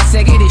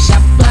hasekile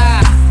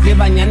shapa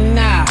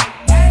lebanyana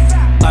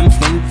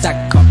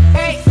bamfentsakho.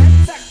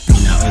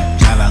 Mina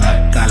ukjaba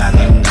ngakala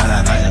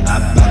ngingala ngaze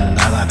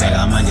ngabangaka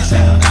bheka manje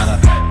sengaka.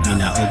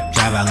 Mina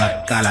ukjaba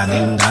ngakala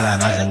ngingala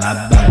ngaze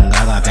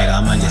ngabangaka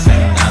bheka manje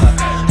sengaka.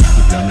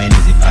 Diplomeni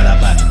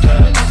ziphalaphala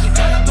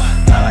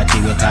phakathi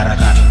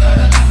kwekarakata.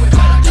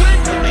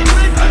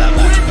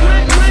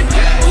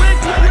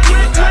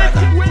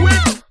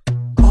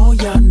 All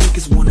y'all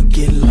niggas wanna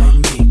get like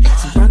me,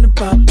 surrounded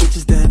by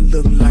bitches that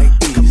look like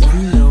these.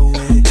 You know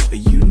it,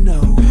 you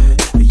know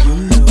it, you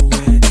know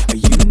it,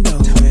 you know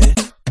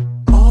it.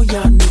 All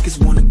y'all niggas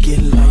wanna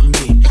get like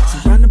me,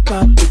 surrounded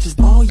by bitches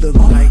all look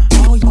like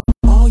these.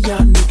 All y'all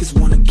niggas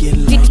wanna get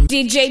like me.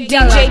 DJ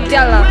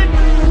Della.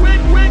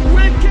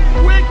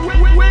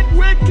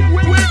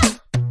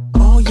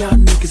 All y'all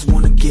niggas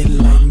wanna get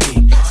like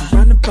me,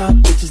 surrounded by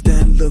bitches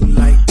that look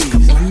like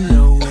these. You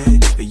know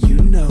it, you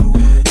know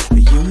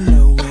it, you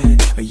know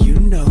it, you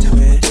know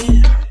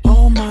it.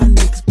 All my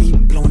niggas be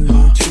blowing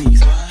on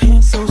trees,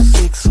 hands so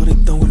sick so they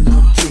throwing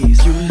up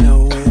trees. You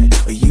know it,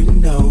 you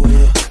know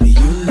it,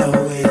 you know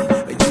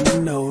it,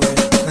 you know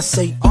it. I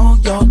say all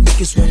y'all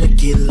niggas wanna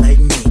get like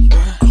me.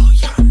 All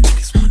y'all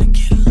niggas wanna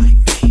get like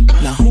me.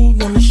 Now who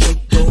wanna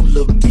shake your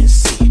look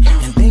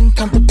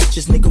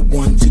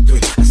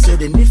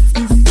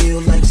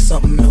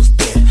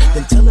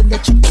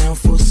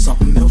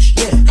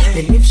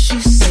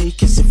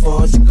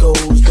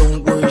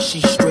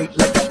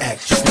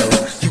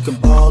you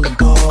can ball and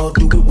ball,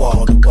 do it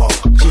wall to wall.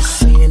 Just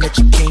saying that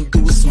you can't do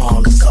it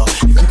small as all.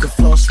 If you can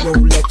floss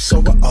Rolex or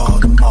an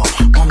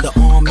Audemars, on the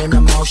arm and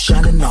I'm all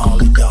shining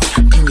all of y'all.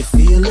 Can you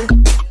feel it?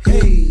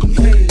 Hey,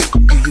 hey.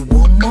 Do you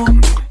want more?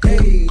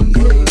 Hey,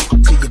 hey.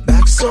 Till your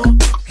back sore?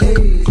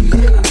 Hey,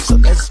 hey. So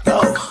let's go.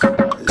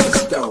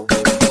 Let's go.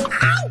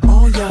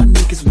 All y'all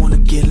niggas wanna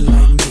get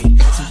like me.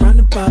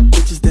 Surrounded by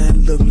bitches that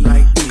look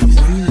like these.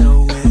 You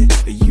know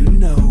it, you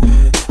know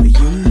it,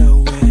 you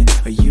know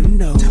it, you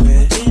know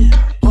it.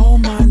 All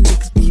my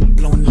niggas be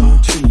blowing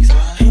on trees.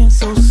 Hands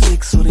so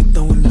slick, so they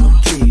throwing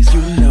up trees.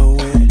 You know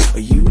it,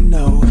 you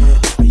know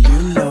it, you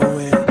know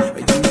it,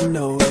 you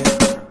know it.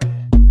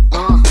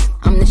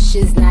 I'm the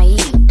shiz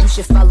naive. You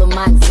should follow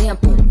my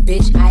example,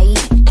 bitch. I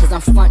eat, cause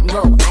I'm front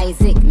row.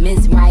 Isaac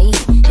Mizrahi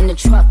in the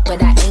truck,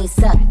 but I ain't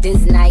suck.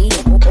 This naive.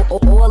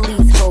 All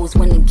these hoes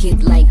wanna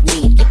get like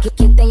me.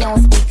 Get their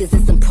own speakers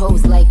and some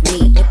pros like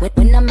me.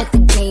 When I'm at the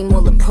game,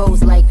 all the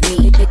pros like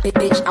me.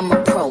 Bitch, I'm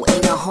a pro,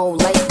 ain't a hoe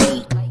like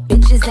me.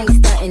 Bitches ain't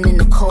stuntin' in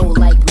the cold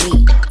like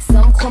me.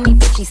 Some call me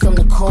bitchy, some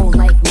Nicole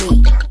like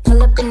me.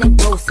 Pull up in the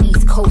gross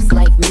East Coast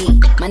like me.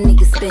 My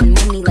niggas spend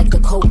money like the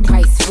coke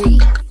price free.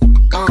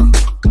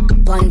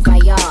 Bon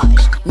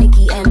voyage,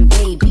 Nicki and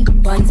baby,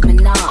 Buns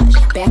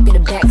Minaj. Back of the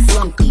back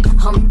slumpy,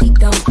 Humpty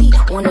Dumpty.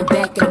 On the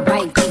back of the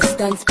bike, these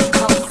stunts be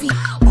comfy.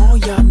 All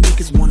y'all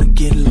niggas wanna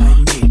get like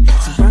me.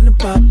 Surrounded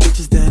by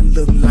bitches that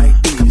look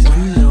like these.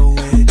 You know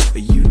it,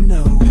 you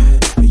know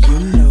it, you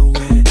know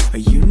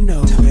it, you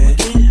know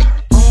it.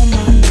 All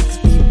my niggas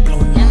be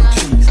blowing on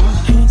trees.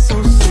 Hands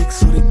so sick,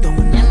 so they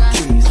throwing up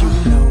trees. You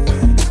know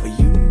it,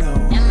 you know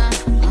it,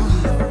 you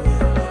know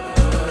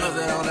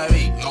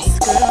it. This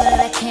girl that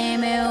I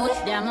came in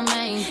with, that my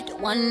main. The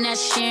one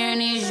that's sharing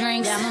these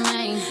drinks, that my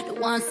main. The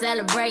one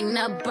celebrating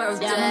her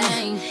birthday, that my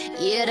main.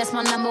 Yeah, that's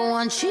my number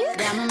one chick,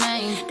 that my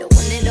main. The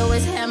one that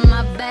always had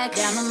my back,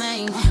 that my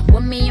main.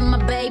 When me and my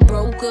babe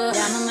broke up,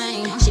 that my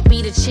main. She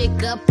beat a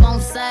chick up on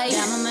sight,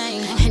 that my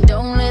main. And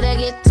don't let her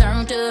get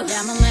turned up,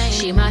 that my main.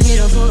 She my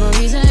hero for a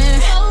reason.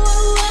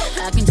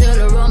 I can tell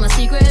her all my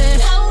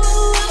secrets,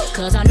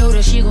 cause I know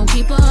that she gon'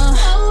 keep her.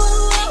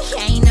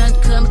 Ain't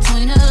nothing come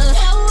between us.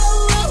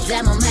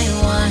 That my main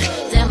one,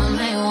 that my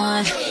main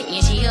one.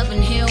 Yeah, she up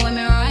in here with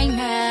me right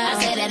now.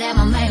 I said that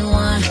my main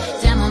one,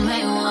 that my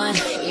main one.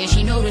 Yeah,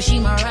 she know that she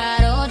my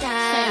ride or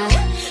die.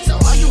 So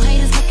all you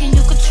haters looking,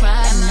 you could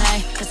try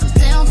me, cause I'm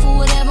down for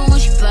whatever when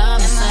she by my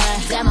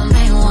side. That my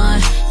main one,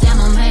 that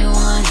my main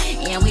one.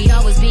 Yeah, we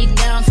always be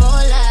down for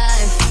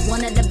life.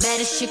 One of the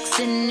baddest chicks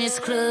in this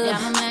club.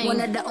 One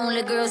of the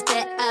only girls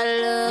that I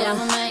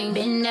love.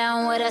 Been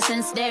down with her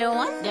since day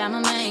one.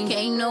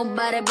 Can't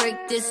nobody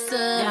break this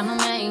up.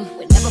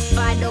 We never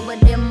fight over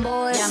them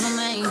boys.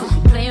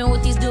 Playing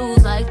with these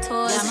dudes like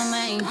toys.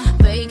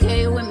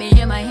 Vacay with me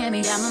in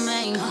Miami.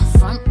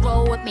 Front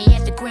row with me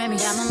at the Grammy.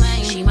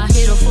 She my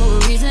hero for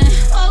a reason.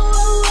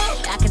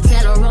 I can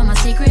tell her all my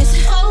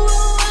secrets,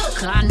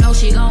 cause I know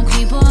she gon'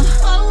 keep her.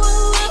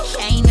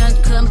 Ain't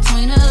nothing come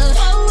between us.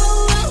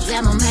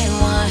 That my main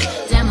one,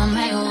 that my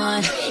main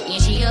one. Yeah,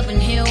 she up in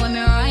here with me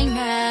right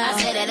now. I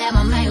said that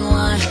my main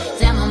one,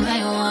 that my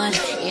main one.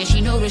 Yeah,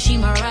 she know that she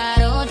my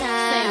ride or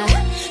die.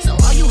 So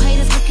all you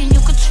haters looking,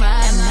 you could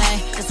try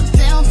me, cause I'm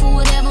down for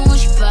whatever when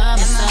she by my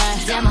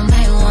side. That my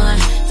main one,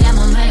 that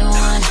my main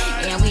one.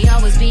 Yeah, we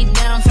always be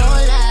down for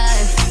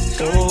life.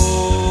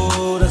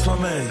 Oh, that's my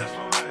man.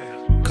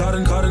 Caught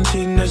and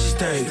cheating that she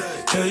stayed.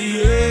 Hell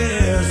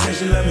yeah, say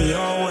she love me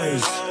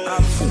always. I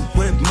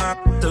whip my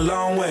the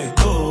long way.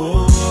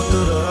 Oh,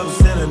 through the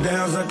ups and the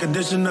downs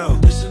unconditional.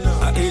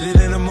 I eat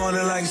it in the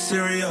morning like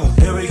cereal.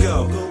 Here we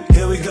go,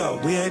 here we go.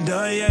 We ain't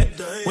done yet.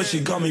 When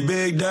she call me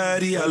Big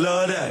Daddy, I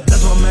love that.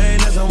 That's my main,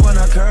 that's the one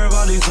I curve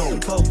all these hoes.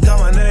 Got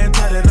my name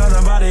tatted on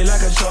her body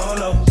like a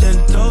cholo.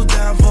 10 toes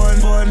down for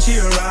and she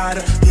a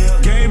rider.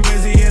 Game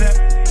busy in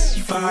that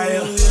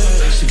fire.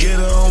 She get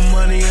her own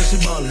money and she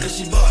ballin'.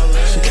 She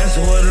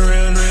asking what a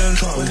real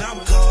callin'.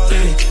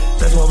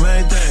 That's my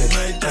main thing.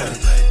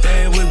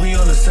 They ain't with me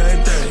on the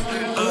same thing.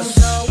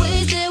 Who's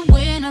always there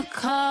when I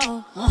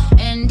call,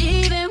 and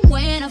even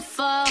when I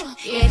fall.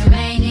 If you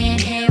ain't in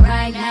here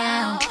right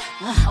now,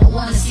 I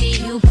wanna see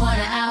you point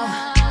it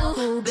out.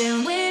 Who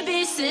been with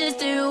me since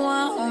day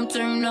one? Won't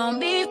turn on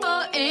me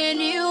for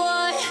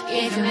anyone.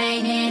 If you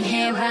ain't in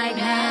here right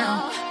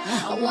now,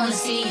 I wanna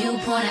see you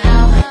point it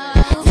out.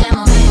 That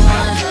my main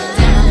one,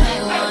 that my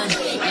main one.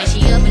 Yeah, she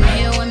up in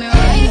here with me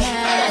right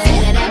now. I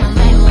said that my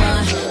main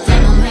one, that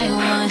my main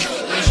one.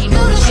 Yeah, she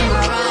know that she my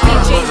ride.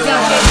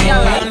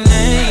 My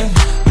name,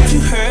 but you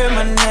heard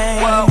my name.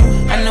 Whoa.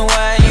 I know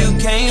why you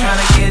came,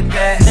 tryna get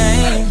that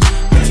name.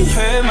 But you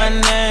heard my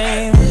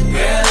name,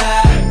 girl.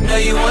 I know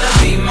you wanna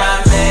be my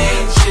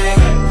main chick,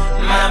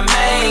 my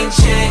main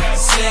chick.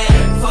 Said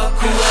fuck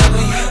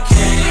whoever you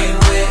came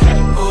with,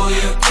 who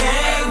you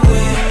came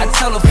with. I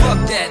tell her fuck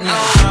that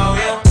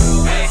nigga.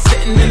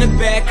 Sitting in the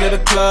back of the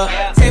club,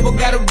 table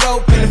got a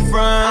rope in the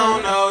front. I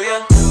don't know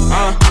ya.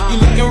 You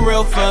looking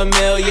real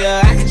familiar.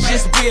 I could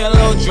just be a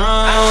little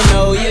drunk. I don't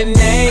know your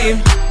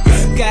name.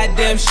 It's a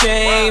goddamn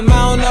shame.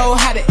 I don't know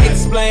how to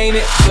explain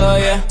it to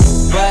ya,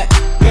 but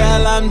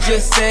girl, I'm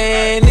just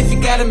saying, if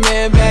you got a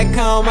man back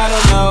home, I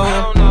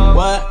don't know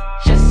what.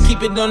 Just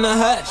keep it on the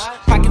hush.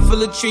 Pocket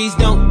full of trees,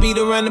 don't beat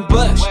around the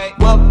bush.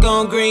 Walk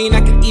on green,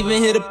 I can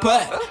even hit a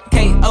putt.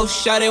 KO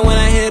shot it when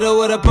I hit her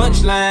with a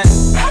punchline.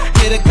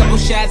 Hit a couple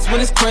shots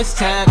when it's crunch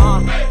time.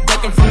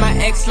 Ducking from my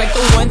ex like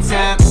the one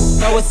time.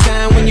 Throw a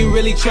sign when you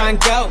really try and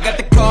go. Got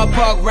the car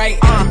parked right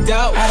at the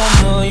door. I don't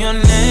know your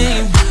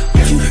name,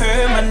 but you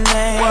heard my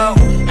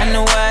name. I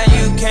know why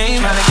you came,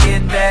 tryna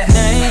get that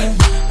name.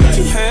 But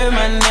you heard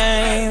my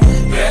name.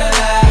 Girl,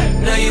 I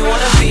know you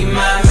wanna be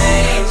my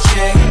main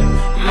chick.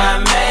 My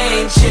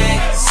main chick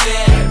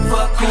said,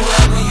 fuck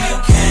whoever you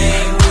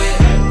came with.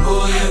 Who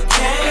you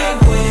came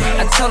with.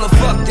 I tell her,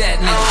 fuck that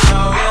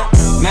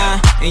nigga. Nah,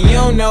 and you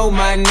don't know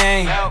my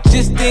name,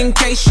 just in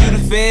case you the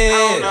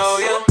feds.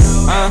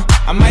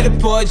 I might have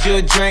poured you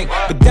a drink,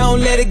 but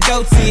don't let it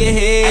go to your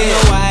head. I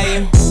know why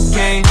you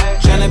came,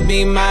 tryna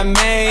be my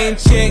main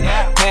chick.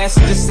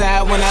 Passenger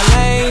side when I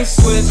lane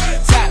switch.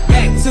 Top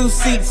back, 2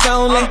 seats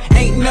only.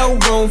 Ain't no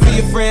room for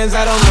your friends,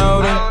 I don't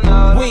know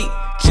them. We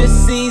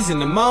just seize in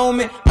the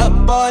moment. Up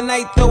all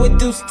night, throw a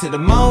deuce to the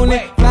morning.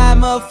 Fly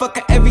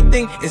motherfucker,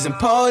 everything is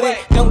important.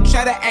 Don't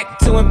try to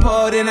act too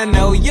important, I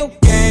know you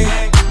gang.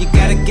 You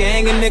got a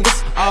gang of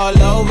niggas all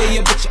over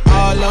you, but you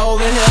all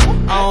over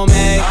here on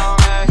me.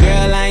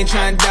 Girl, I ain't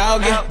tryna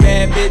dog you.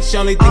 Bad bitch,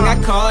 only thing I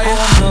call you. I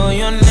don't know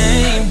your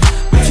name,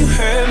 but you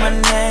heard my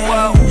name.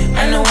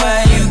 I know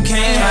why you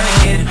came,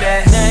 tryna get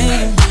that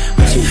name.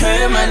 But you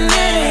heard my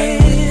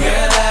name.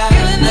 Girl,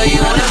 I know you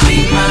wanna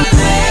be my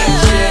main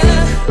chick.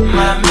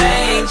 My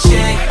main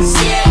chick.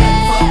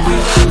 Fuck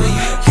whoever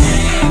you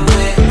came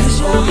with, 'cause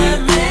you're my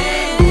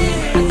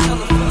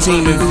main.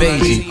 Team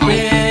Invasion.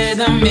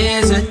 Rhythm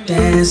is a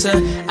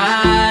dancer,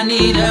 I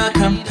need a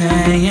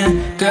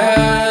companion.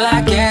 Girl,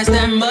 I guess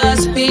that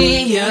must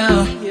be you.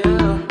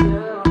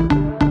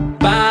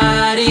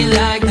 Body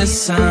like the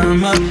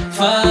summer,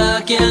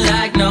 fucking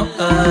like no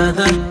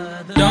other.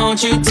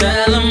 Don't you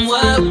tell them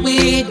what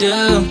we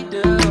do.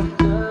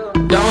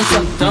 Don't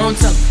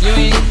tell 'em, you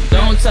ain't need,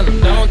 don't tell 'em,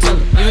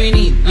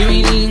 you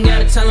ain't need,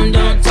 gotta tell 'em,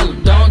 don't tell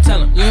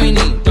 'em, you ain't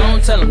need,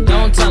 don't tell 'em,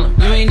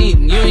 you ain't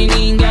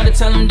need, gotta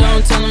tell 'em,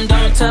 don't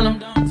tell 'em.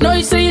 Know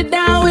you say you're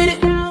down with it,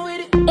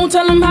 won't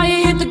tell 'em how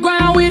you hit the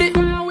ground with it.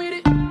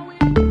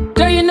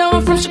 Girl, you know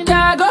I'm from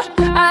Chicago,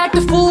 I act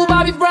a fool,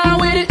 Bobby Brown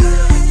with it.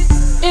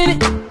 In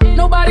it,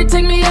 nobody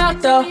take me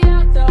out though.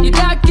 You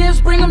got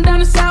gifts, bring 'em down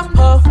to South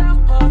Pole.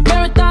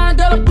 Marathon,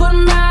 girl, I put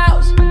 'em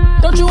out.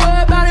 Don't you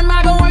worry about it,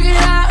 I gon' work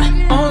it out.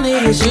 Only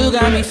 'cause you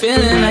got me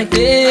feeling like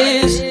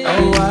this.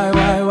 Oh, why?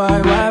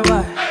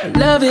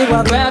 Love it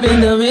while grabbing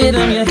the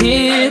rhythm, your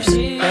hips.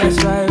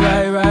 That's right.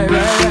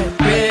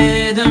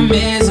 Rhythm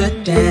is a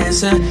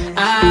dancer,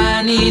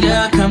 I need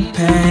a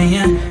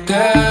companion.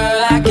 Girl,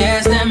 I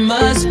guess that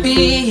must be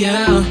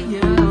you.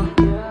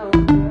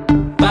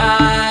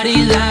 Body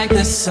like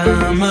the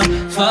summer,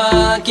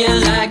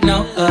 fucking like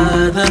no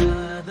other.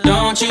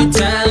 Don't you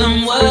tell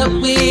them what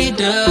we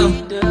do.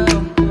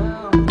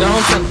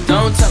 Don't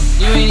tell 'em,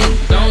 you ain't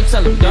need, don't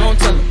tell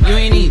 'em, you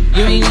ain't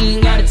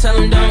need, gotta tell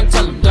 'em, don't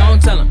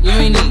tell 'em, you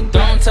ain't need,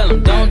 don't tell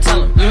 'em,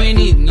 you ain't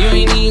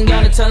need,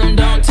 gotta tell 'em,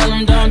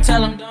 don't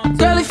tell 'em.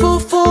 Girlie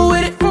fool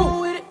with it,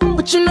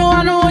 but you know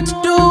I know what to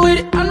do with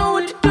it. I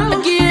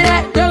give you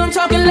that, girl, I'm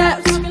talking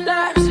laps.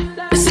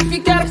 Let's see if you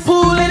got a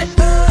pool in it.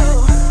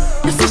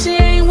 If she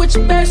ain't with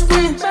your best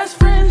friend,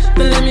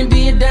 then let me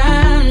be a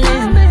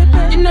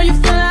diamond. You know you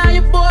feel how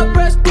your boy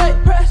press play.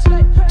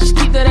 Just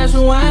keep that ass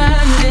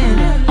rewinding.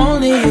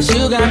 Only 'cause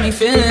you got me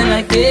feeling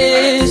like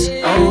this.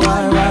 Oh, why?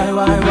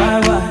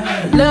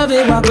 Love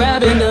it while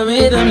grabbing the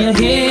rhythm, your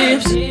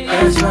hips.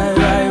 That's right.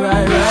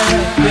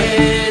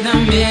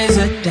 Rhythm is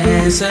a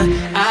dancer,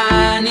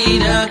 I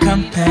need a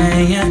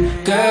companion.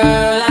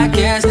 Girl, I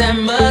guess that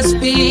must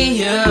be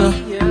you.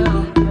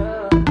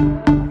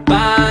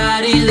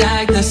 Body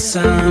like the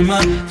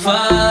summer,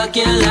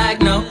 fucking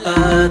like no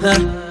other.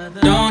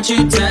 Don't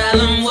you tell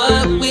them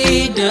what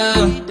we do.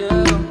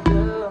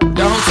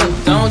 Don't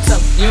tell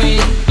 'em, you ain't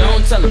need,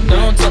 don't tell 'em,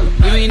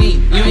 you ain't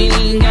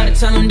need, gotta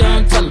tell 'em,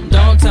 don't tell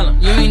 'em,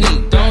 you ain't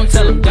need, don't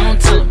tell 'em,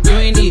 you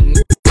ain't need.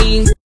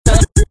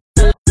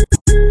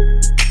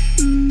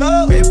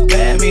 Baby,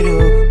 pay me the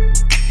hook.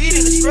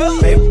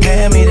 Baby,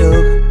 pay me the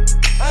hook.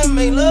 I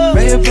make love.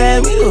 Baby, pay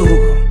me the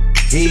hook.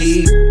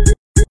 Hey.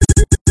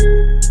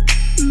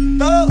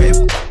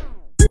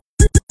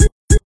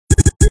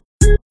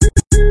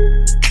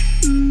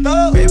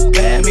 Baby,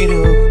 pay me the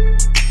hook.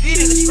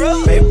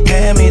 Baby,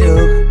 pay me the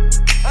hook.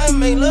 I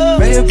make love.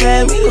 Baby,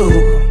 pay me the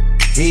hook.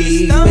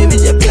 Hey, baby,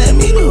 just play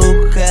me the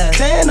hook.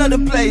 Tearing up the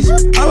place.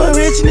 I'm a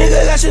rich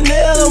nigga, got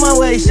Chanel on my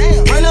waist.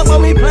 Run up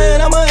on me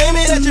playing, I'ma aim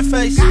it at your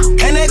face.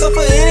 And that go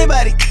for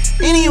anybody,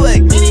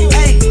 anyway.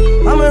 Hey,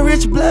 I'm a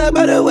rich blood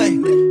by the way.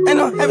 And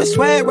I'm having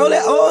swag, roll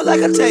that old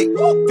like a tape.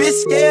 Bitch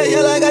scared,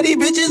 yeah, I got these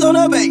bitches on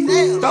the base.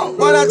 Don't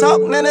wanna talk,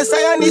 then they say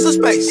I need some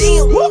space.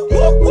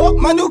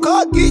 My new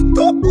car get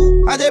up.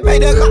 I just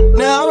paid the car,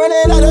 now I'm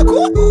running out of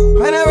court.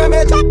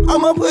 Panoramic top,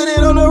 I'ma put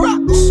it on the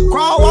rocks.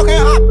 Crawl, walk,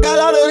 and hop, got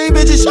all of these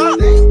bitches shot.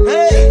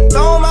 Hey,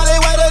 throw my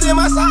leg wetter than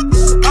my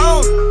socks.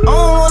 I don't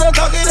wanna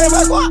talk it in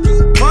my squat.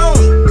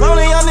 Clone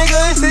a young nigga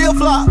and still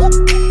flop.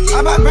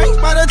 I buy banks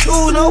by the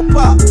two, no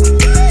pop.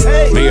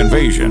 Hey. The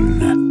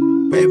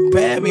Invasion. Baby,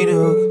 pay me the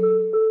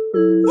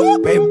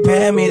hook. Baby,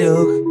 pay me the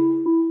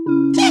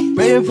hook.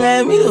 Baby,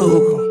 pay me the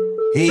hook.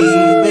 Hey,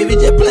 baby,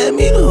 just play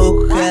me the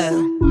hook. Yeah.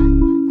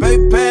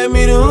 Baby, pay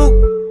me the hook.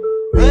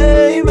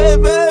 Hey,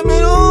 baby, pay me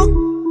the hook.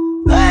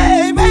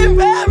 Hey, baby,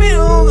 pay me the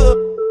hook.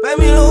 Pay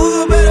me the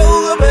hook, better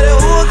hook, better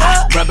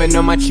hook. Rubbing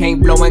on my chain,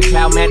 blowing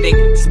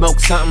Cloudmatic. Smoke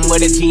something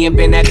with a G and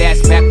bend that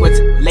ass backwards.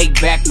 Lay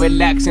back,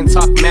 relax, and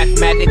talk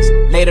mathematics.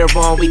 Later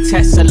on, we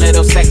test a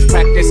little sex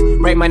practice.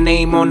 Write my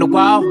name on the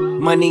wall.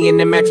 Money in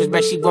the mattress,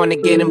 bet she wanna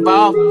get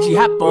involved. She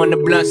hop on the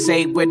blunt,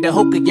 say with the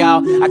hookah,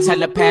 y'all. I tell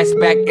her pass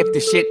back if the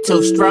shit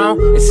too strong.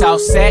 It's all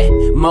set.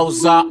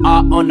 Mozart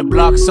art on the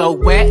block, so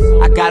wet.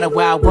 I got her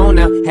where I want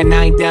her, and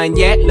I ain't done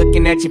yet.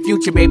 Looking at your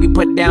future, baby,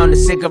 put down the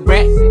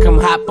cigarette. Come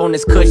hop on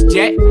this cush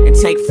jet and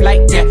take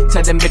flight, yeah.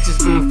 Tell them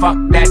bitches, fuck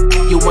that.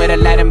 You with a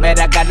Latin bed,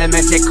 I got a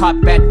magic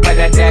carpet for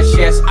that dash,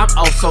 yes. I'm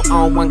also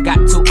on one, got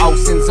two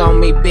Olsons on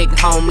me. Big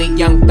homie,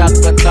 young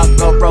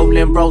thugger,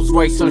 rolling Rolls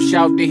Royce on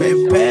shawty.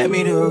 Baby, pay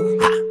me the hook.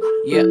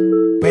 Yeah.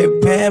 Baby,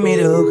 pay me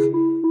the hook.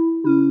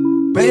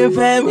 Baby,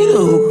 pay me the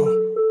hook.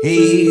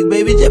 Hey,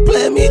 baby, just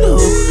play me the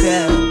hook.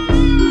 Yeah.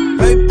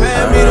 Baby,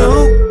 pay me the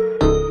hook.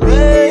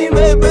 Hey,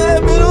 baby, pay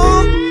me the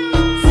hook.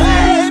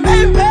 Hey,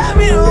 baby, pay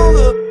me the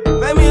hook.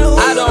 Pay me the hook.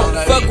 I don't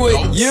fuck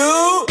with you.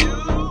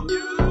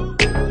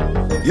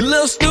 You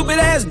little stupid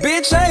ass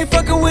bitch, I ain't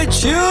fucking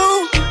with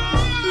you.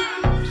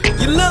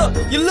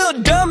 You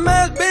little dumb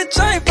ass bitch,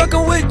 I ain't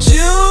fucking with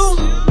you.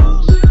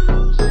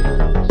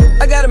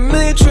 I got a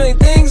million trillion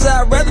things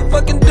I'd rather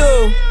fucking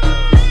do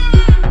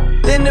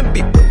than to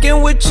be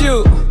fucking with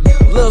you.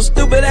 Little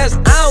stupid ass, I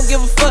don't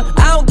give a fuck.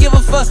 I don't give a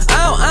fuck.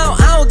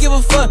 I don't give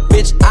a fuck,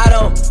 bitch. I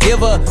don't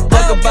give a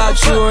fuck about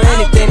you or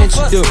anything that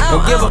you do.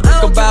 Don't give a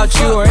fuck about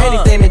you or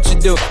anything that you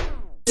do.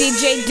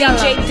 DJ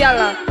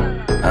Della.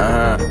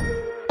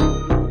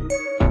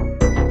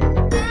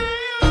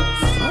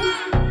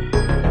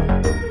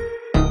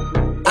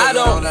 I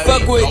don't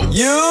fuck with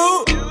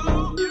you.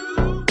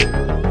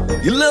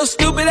 You little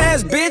stupid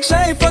ass bitch,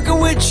 I ain't fucking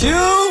with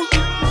you.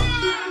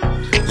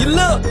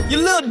 You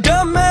little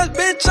dumb ass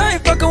bitch, I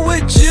ain't fucking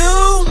with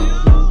you.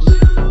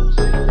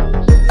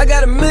 I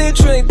got a million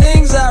trillion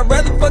things I'd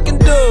rather fucking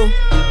do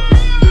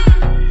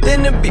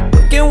than to be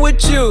fucking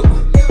with you.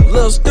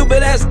 Little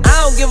stupid ass,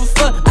 I don't give a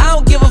fuck. I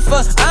don't give a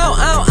fuck.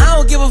 I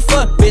don't give a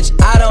fuck, bitch.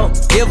 I don't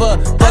give a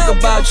fuck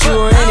about you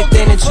or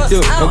anything that you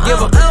do. Don't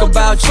give a fuck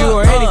about you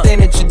or anything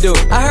that you do.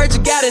 I heard you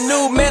got a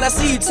new man, I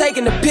see you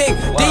taking the pic.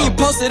 Then you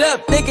post it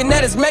up, thinking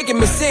that it's making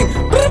me sick.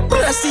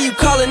 I see you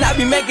calling, I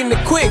be making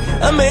it quick.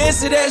 I'ma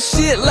answer that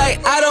shit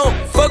like I don't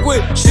fuck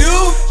with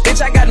you.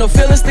 Bitch, I got no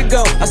feelings to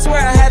go. I swear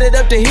I had it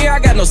up to here, I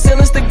got no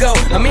ceilings to go.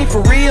 I mean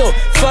for real,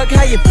 fuck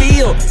how you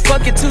feel.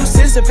 Fuck it 2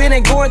 cents if it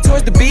ain't going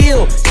towards the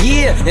bill.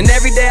 Yeah, and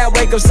every day I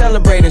wake up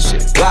celebrating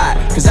shit. Why?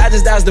 Cause I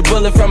just dodged the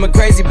bullet from a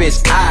crazy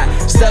bitch. I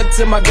stuck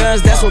to my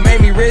guns, that's what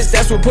made me rich.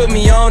 That's what put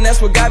me on,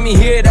 that's what got me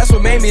here. That's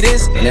what made me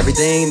this. And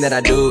everything that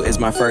I do is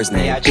my first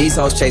name. These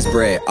hoes chase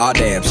bread, aw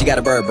damn, she got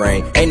a bird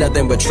brain. Ain't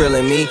nothing but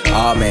trilling me,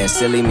 aw man,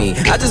 silly me.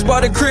 I just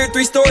bought a crib,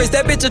 3 stories,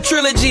 that bitch a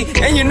trilogy.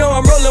 And you know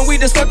I'm rolling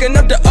weed that's fucking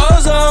up the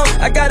ozone.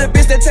 I got a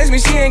bitch that text me,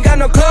 she ain't got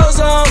no clothes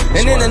on.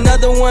 And then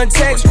another one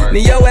text me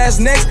your ass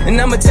next, and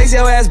I'ma text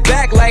your ass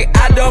back like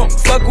I don't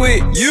fuck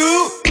with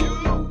you.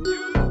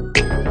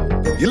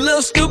 You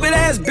little stupid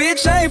ass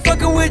bitch, I ain't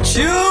fucking with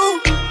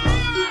you.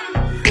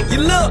 You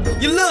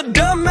little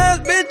dumb ass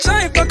bitch,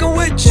 I ain't fucking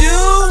with you.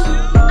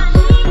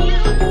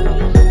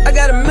 I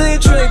got a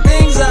million trillion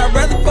things I'd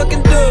rather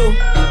fucking do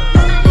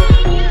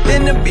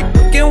than to be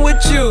fucking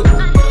with you.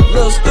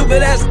 Little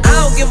stupid ass, I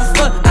don't give a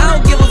fuck. I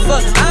don't give a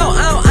fuck.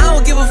 I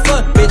don't give a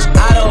fuck, bitch.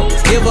 I don't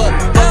give a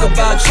fuck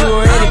about you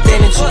or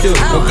anything that you do.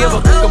 Don't give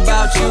a fuck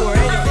about you or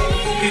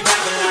anything.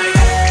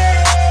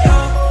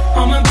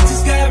 All my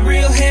bitches got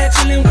real hair,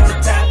 chillin' with the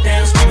top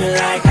down, screaming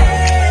like,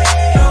 hey,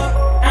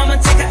 I'ma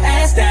take her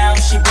ass down.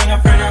 She bring her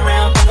friend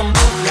around, fuck 'em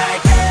both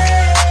like,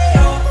 hey,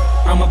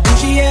 I'm a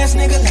bougie ass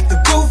nigga, like the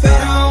roof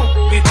at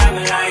home. We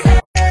vibing like,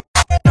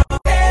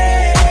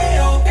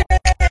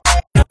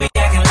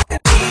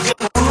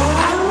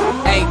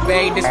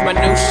 this my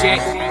new shit.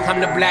 I'm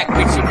the black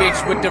bitchy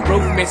bitch with the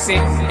roof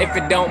missing. If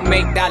it don't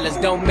make dollars,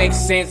 don't make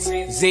sense.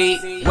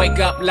 Z, wake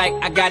up like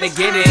I gotta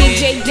get it.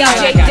 DJ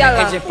Della. I got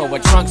an engine for a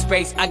trunk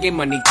space. I get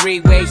money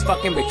 3 ways,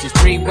 fucking bitches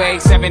 3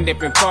 ways. 7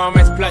 different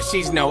formats, plus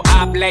she's no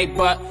oblate.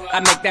 But I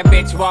make that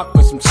bitch walk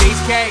with some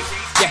cheesecake.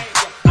 Yeah.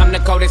 I'm the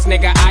coldest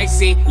nigga I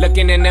see.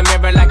 Looking in the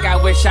mirror like I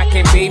wish I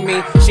can be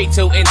me. She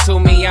too into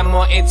me, I'm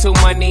more into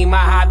money. My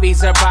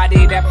hobby's her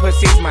body, that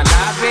pussy's my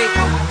lobby.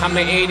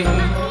 I'ma eat it,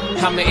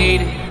 I'ma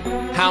eat it.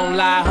 I don't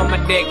lie, on my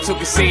dick too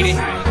conceited.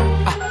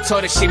 I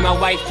told her she my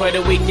wife for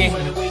the weekend,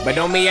 but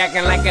don't be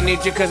acting like I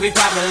need you cause we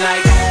poppin'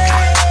 like,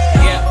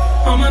 yeah.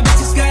 All my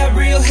bitches got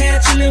real hair,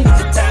 chillin' with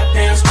the top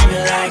down,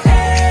 screaming like,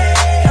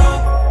 hey,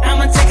 oh.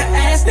 I'ma take her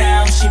ass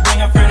down, she bring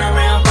her friend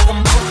around, fuck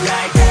 'em both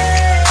like,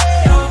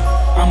 hey,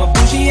 oh. I'm a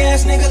bougie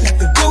ass nigga, like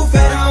the goof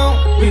at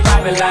home. We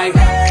poppin' like,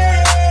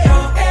 hey,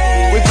 oh,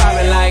 hey. We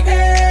poppin' like,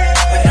 hey.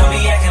 But don't be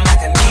acting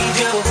like I need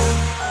you.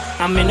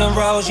 I'm in the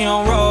rose, you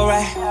don't roll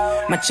right.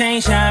 My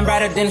chain shine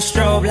brighter than a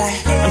strobe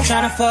light. I'm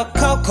tryna fuck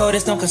Coco,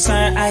 this don't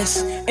concern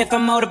ice. If I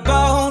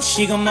motorboat,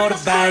 she gon'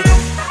 motorbike.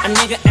 A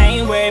nigga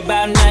ain't worried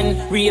about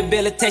nothing.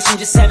 Rehabilitation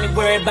just had me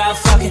worried about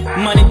fucking.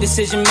 Money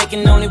decision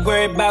making, only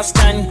worried about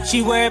stunning.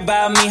 She worried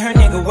about me, her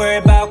nigga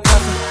worried about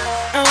cuffing.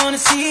 I wanna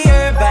see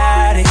her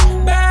body.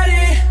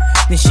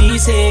 Then she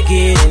said,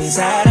 get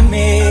inside of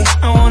me.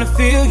 I wanna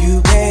feel you,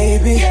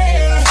 baby.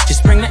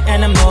 Just bring the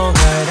animal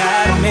right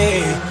out of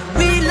me.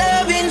 We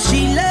loving,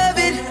 she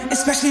loving,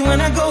 especially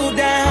when I go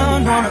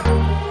down on her.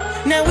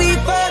 Now we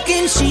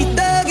fucking, she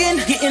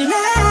thugging, getting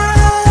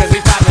loud. Cause we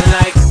poppin'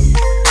 like,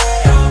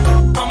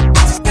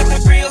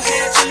 real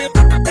hair chillin'.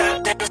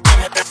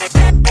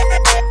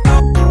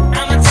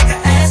 I'ma take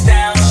her ass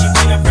down, she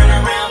bring her friend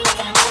around, fuck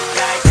 'em both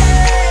like,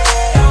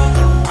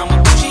 I'm a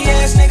bougie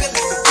ass nigga,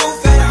 like the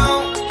goof at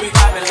home. We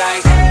poppin'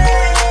 like,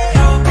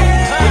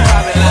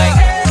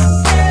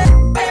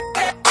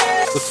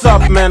 What's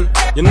up, man?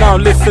 You're now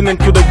listening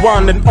to the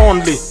one and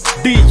only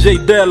DJ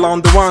Della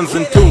on the ones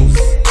and twos.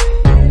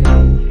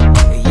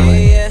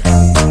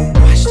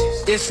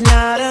 It's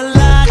not a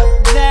lot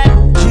that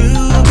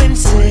you've been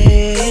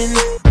saying,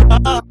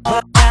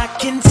 but I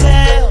can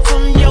tell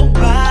from your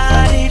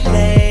body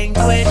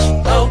language.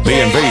 Okay,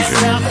 The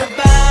Invasion. let's talk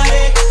about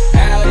it.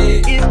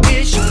 If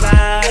it's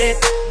about it,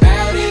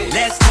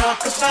 let's talk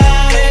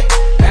about it.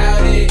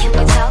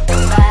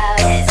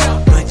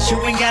 But you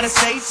ain't gotta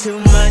say too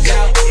much.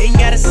 Ain't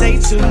gotta say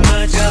too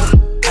much.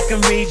 I can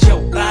read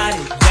your body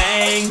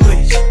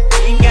language.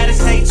 Ain't gotta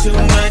say too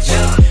much.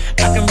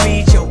 I can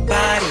read your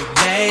body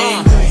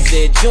language.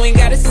 Said you ain't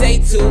gotta say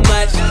too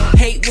much.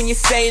 Hate when you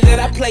say that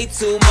I play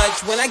too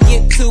much. When I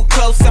get too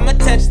close, I'ma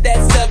touch that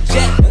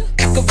subject.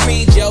 I can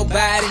read your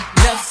body,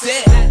 enough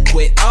said.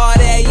 Quit all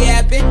that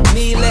yapping,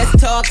 need less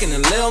talk and a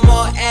little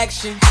more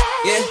action.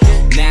 Yeah,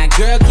 now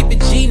girl, keep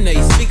it G, know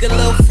you speak a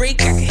little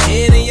freak, I can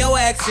hear it in your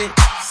accent.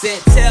 Said,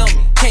 tell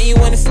me, can you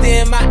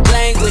understand my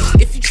language?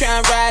 If you try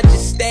and ride,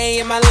 just stay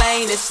in my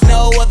lane. There's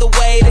no other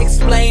way to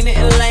explain it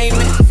in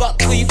layman.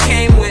 Fuck who you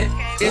came with.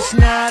 It's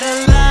not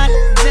a lot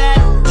that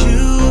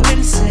you've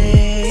been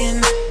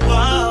saying,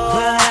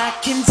 but I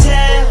can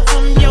tell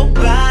from your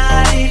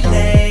body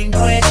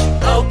language.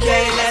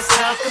 Okay, let's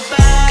talk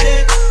about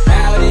it.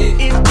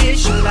 If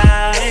it's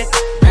about it,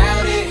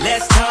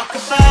 let's talk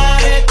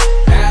about it.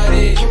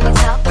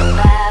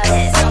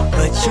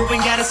 But you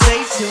ain't gotta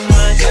say too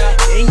much.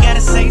 Ain't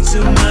gotta say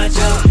too much.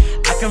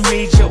 I can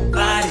read your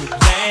body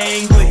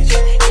language.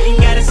 Ain't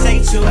gotta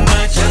say too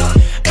much.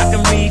 I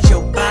can read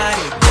your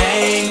body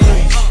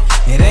language.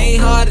 It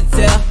ain't hard to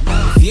tell.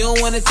 If you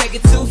don't wanna take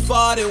it too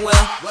far, then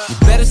well, you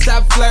better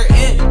stop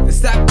flirting and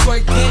stop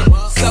twerking.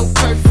 So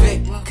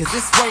perfect, cause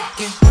it's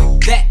working.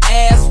 That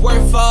ass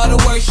worth all the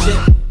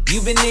worship.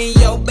 You been in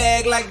your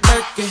bag like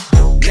Birkin.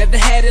 Never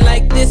had it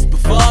like this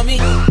before me.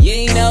 You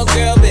ain't no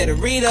girl, better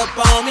read up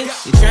on me.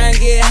 You tryna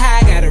get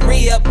high, gotta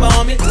re-up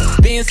on me.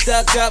 Being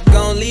stuck up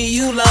gon' leave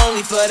you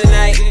lonely for the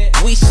night.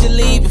 We should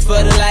leave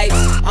before the lights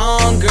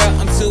on, girl,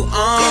 I'm too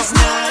on. It's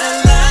not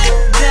a lot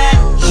that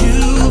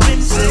you've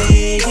been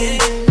saying,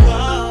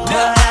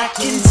 but I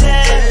can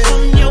tell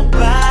from your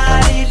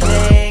body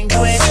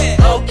language.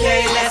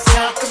 Okay, let's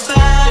talk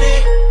about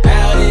it.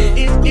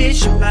 If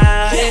it's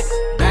about it,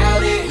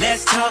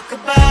 let's talk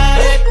about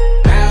it.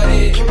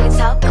 Can we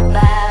talk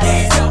about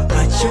it?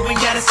 But you ain't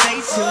gotta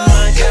say too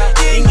much.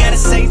 Ain't gotta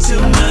say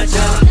too much.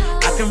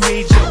 I can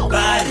read your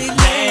body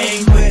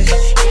language.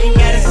 Ain't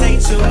gotta say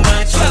too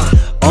much.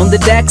 On the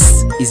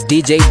decks is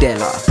DJ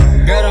Della.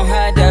 Girl, don't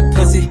hide that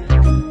pussy.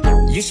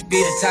 You should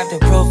be the type to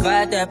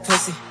provide that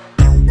pussy.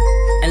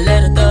 And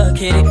let a thug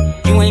hit it.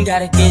 You ain't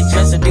gotta get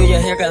dressed or do your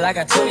hair, girl. I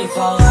got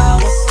 24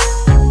 hours.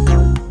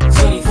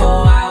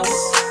 24 hours.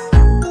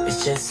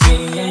 It's just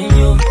me and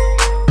you.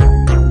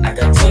 I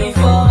got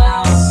 24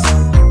 hours.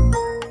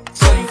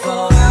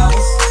 24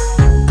 hours.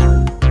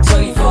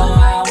 24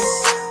 hours.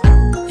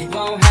 You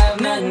won't have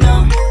nothing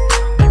on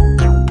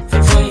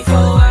for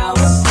 24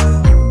 hours.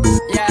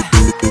 Yeah.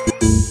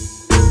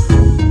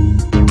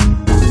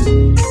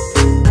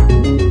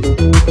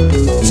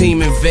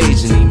 Team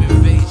Invasion.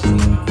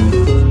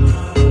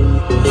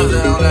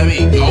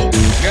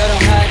 Girl,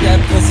 don't hide that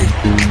pussy.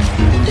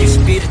 You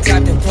should be the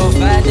type to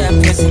provide that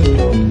pussy.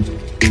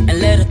 And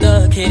let a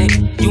thug hit it.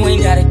 You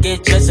ain't gotta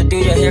get dressed or do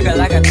your hair,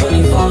 girl. I got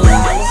 24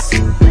 hours.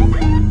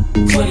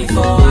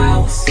 24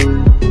 hours.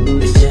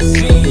 It's just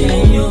me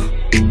and you.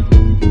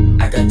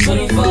 I got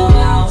 24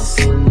 hours.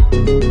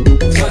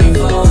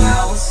 24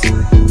 hours.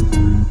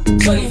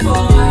 24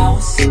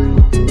 hours.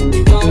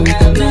 You won't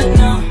have nothing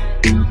on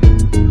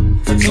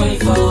for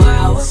 24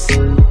 hours.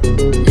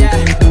 Yeah.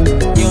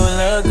 You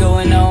look good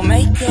with no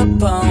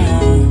makeup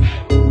on.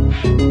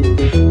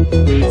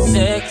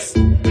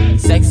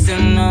 Sex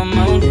in the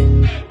morning.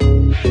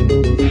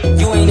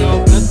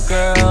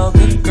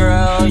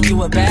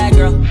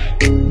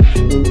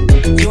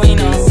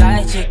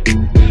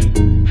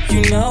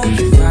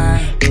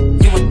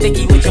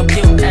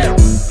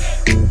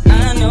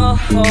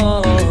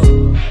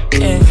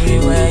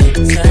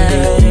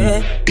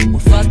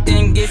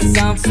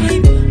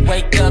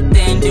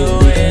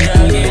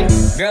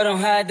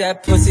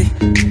 that pussy.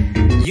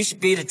 You should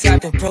be the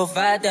type to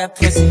provide that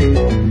pussy.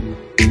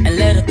 And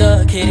let a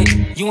thug hit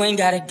it. You ain't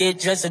gotta get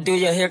dressed or do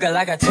your hair, girl.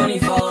 I got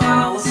 24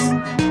 hours.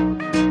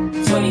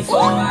 24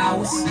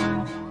 hours.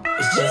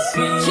 It's just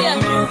me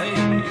and you.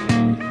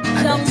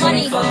 I got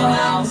 24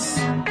 hours.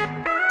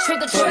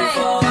 Trigger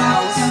 24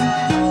 hours.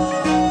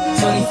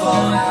 24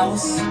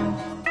 hours.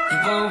 You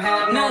won't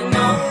have nothing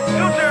on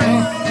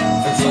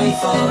for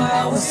 24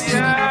 hours.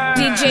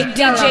 DJ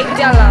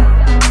Della.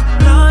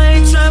 No, I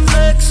ain't tryna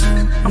flex.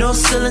 No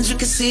ceilings, you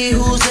can see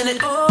who's in it.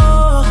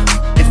 Oh,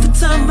 if we're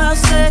talking about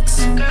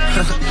sex,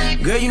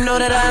 girl, you know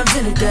that I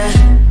invented that.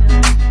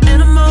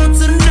 And I'm on to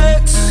the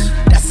next.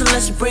 That's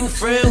unless you bring a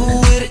friend who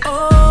with it.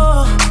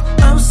 Oh,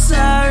 I'm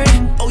sorry.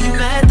 Oh, you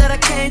mad that I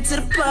came to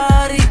the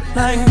party?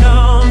 Like,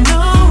 no,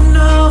 no,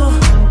 no.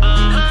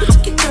 We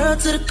took your girl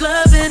to the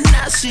club and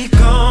now she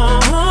gone.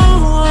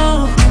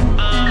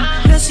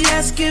 Now she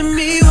asking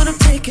me when I'm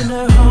taking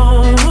her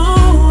home.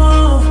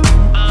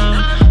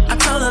 I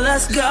told her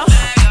let's go,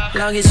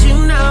 long as you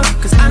know,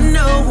 cause I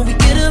know when we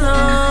get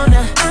alone.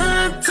 Now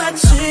I'm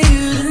touching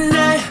you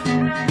tonight.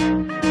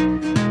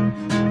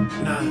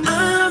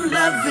 I'm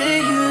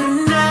loving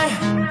you tonight.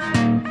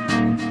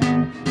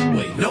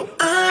 Wait, no,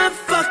 I'm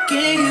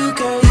fucking you,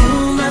 girl.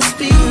 You must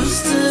be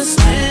used to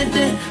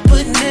spending,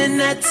 putting in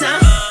that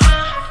time.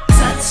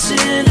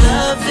 Touching,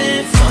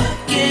 loving,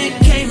 fucking,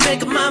 can't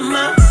make up my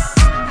mind.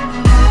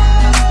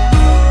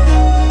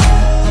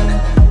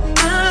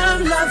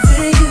 I'm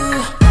loving you.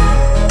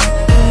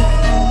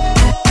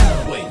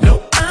 Wait, no,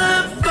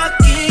 I'm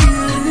fucking you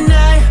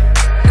tonight.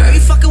 Girl, you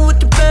fucking with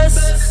the best.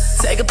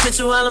 Take a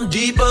picture while I'm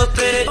deep up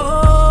in it.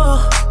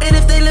 Oh, and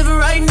if they living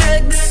right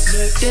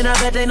next, then I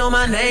bet they know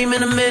my name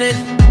in a minute.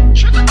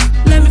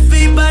 Let me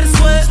feed by the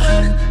sweat.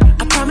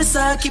 I promise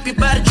I'll keep your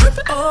body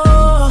dripping.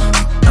 Oh,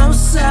 I'm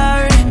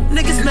sorry,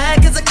 niggas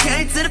mad cause I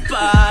came to the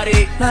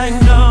party. Like,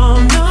 no,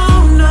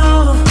 no,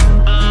 no.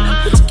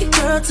 We took your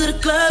girl to the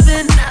club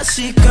and now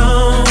she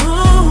gone.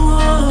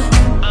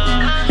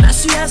 Now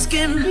she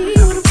asking me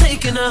when I'm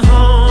taking her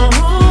home.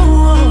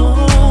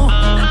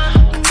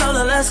 I told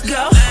her let's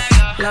go,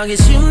 long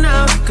as you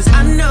know, cause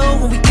I know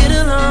when we get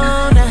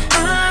alone. Now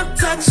I'm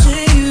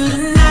touching you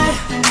tonight.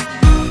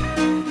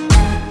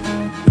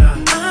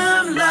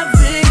 I'm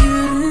loving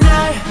you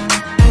tonight.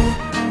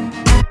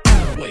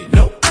 Wait,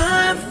 no,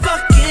 I'm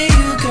fucking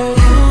you, girl.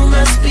 You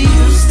must be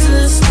used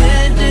to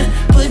spending,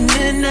 putting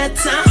in that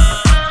time.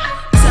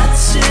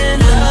 Touching,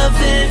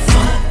 loving,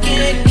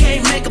 fucking,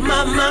 can't make up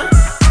my mind.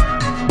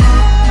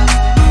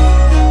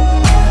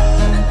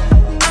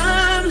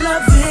 I'm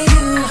loving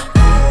you.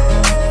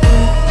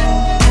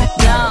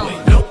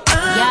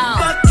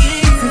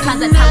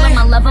 Sometimes I tell him I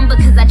love him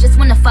because I just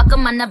wanna fuck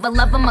him. I never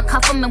love him, I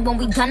cuff him, and when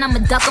we done, I'ma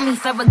duck him. He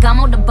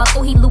Ferragamo, the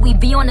buckle, he Louis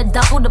V on the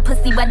duffel. The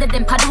pussy wetter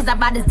than puddles, I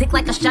ride his dick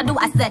like a shuttle.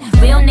 I said,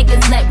 real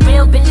niggas let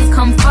real bitches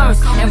come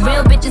first, and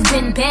real bitches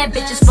been bad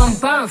bitches from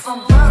birth.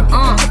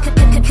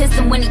 Kiss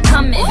him when he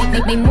comin'.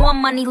 Make me more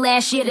money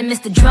last year than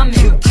Mr. Drummond.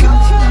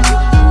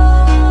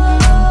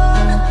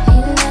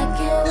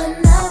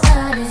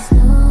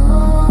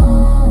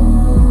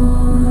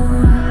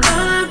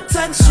 I'm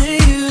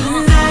touching you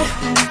tonight.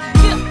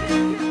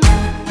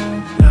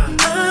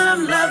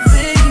 I'm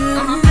loving you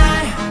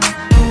tonight.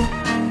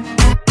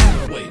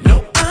 Wait, no,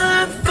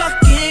 I'm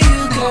fucking you,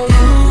 girl.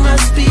 You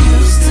must be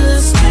used to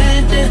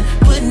spending,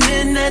 putting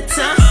in that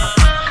time.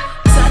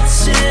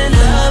 Touching,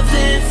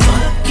 loving,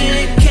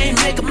 fucking, can't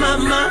make up my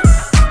mind.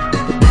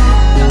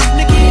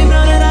 Nigga, you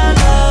know that I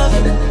love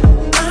you.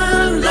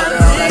 I'm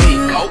loving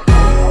you.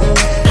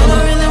 And I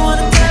really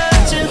wanna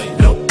touch you. Wait,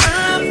 no,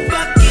 I'm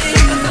fucking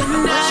you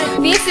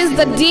tonight. This is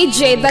the DJ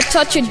that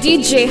taught you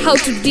DJ how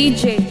to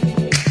DJ.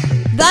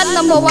 That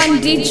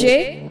 #1 DJ,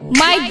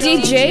 my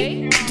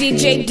DJ,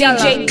 DJ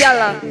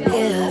Della.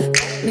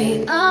 Give me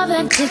all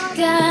that you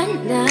got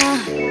now.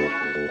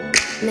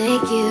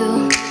 Make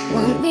you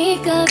want me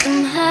cause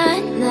I'm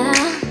hot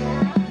now.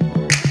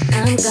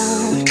 I'm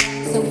gone,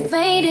 so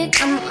faded,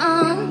 I'm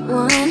on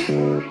one.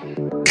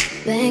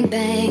 Bang,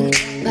 bang,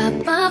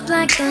 pop off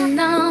like a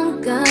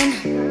long gun.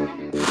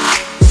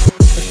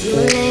 If you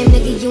a lame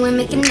nigga, you ain't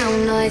making no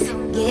noise.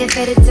 Get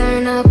ready to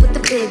turn up with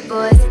the big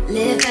boys.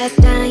 Live fast,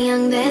 die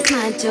young, that's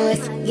my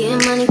choice.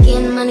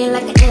 Getting money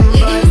like an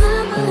invoice.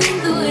 Make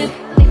the whip,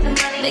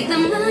 make the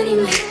money,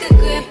 make the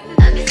grip.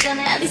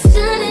 I be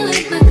stunning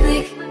with my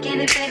click. Get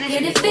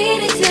it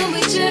faded till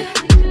we trip.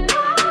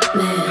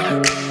 Man,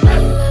 I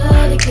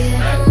love to get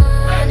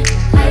on.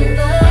 I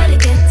love to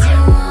get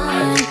too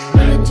on.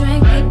 When the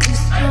drink get too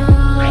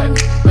strong,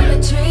 when the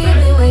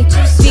treatment way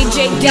too strong.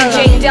 DJ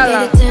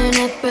Della. Turn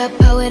up, bro,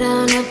 pour it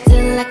on up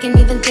till I can't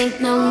even think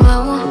no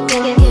more.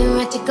 Get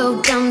ready to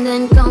go down,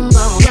 then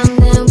combo, down,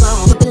 then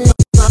roll.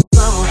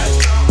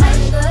 I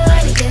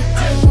love to get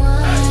too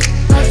on.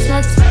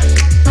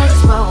 Let's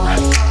roll. I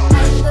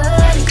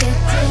love to get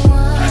too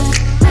on.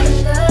 I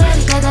love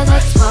to get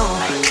let's roll.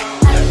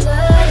 I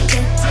love to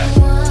get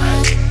too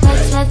on.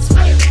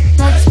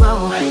 Let's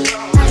roll. I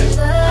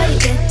love to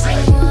get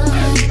too on.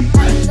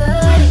 I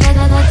love to get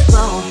let's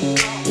roll.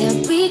 Yeah,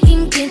 we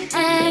can get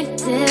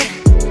active.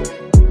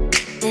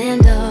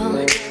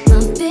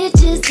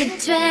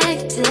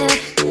 attractive.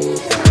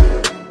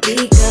 We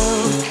go,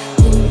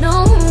 you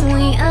know who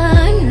we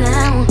are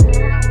now.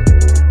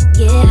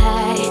 Get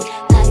high,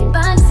 hot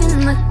box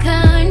in my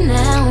car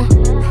now.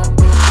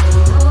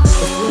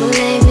 If you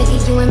ain't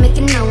making, you ain't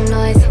making no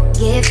noise.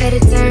 Get ready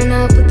to turn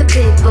up with the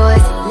big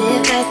boys.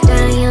 Live fast,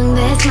 die young,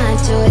 that's my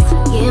choice.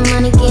 Get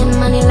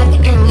money like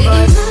an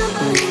invoice.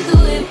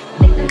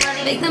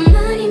 Make the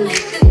money,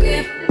 make the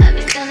grip. I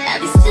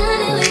be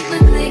stunning with my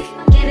click.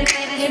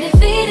 Get it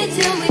faded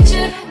till we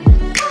trip.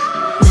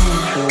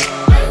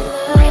 I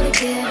love to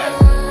get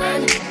on.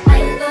 I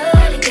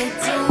love to get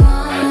too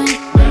on.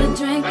 When the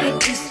drink get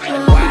too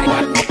strong.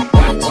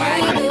 When the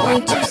drink get way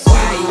too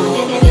strong.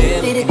 Get it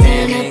faded,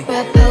 turn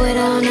up, throw it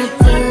on up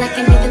till I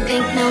can't even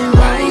think no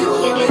more.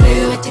 Get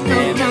it what you go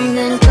dumb,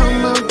 then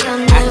come on,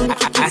 dumb, then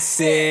I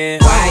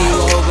said, why you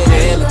over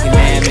there looking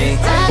at me?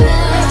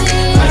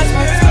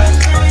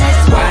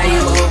 Why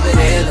you over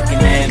there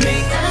looking at me?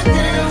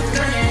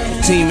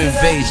 Team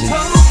Invasion.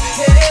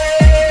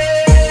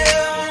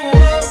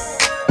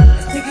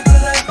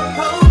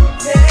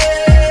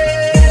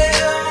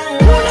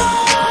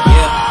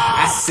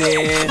 I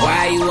said,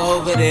 why you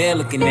over there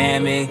looking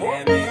at me?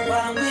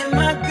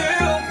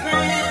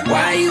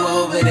 Why you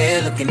over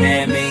there looking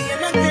at me?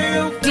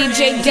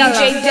 DJ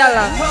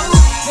Della.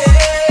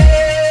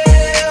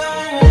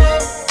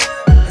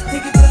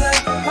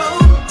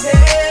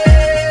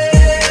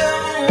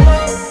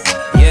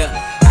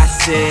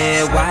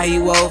 Why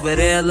you over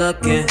there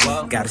looking?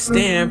 Got a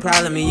staring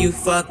problem and you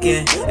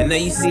fucking. And now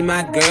you see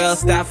my girl,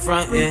 stop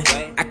fronting.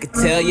 I could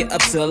tell you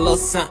up to a little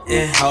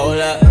something. Hold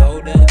up,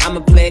 I'ma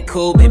play it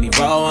cool, baby,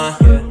 roll on.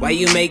 Why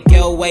you make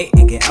your way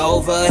and get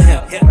over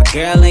here? My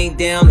girl ain't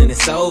down and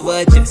it's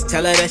over. Just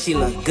tell her that she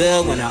look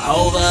good when I'm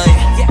over.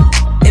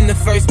 In the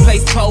first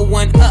place, pull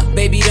one up,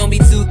 baby, don't be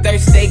too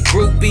thirsty.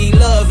 Groupie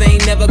love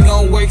ain't never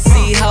gon' work.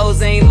 See,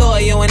 hoes ain't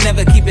loyal and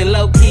never keep it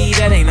low key.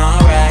 That ain't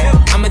alright.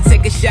 I'ma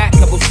take a shot,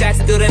 couple shots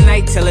through the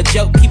night. Tell a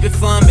joke, keep it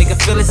fun, make her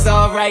feel it's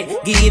alright.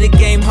 Give you the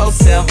game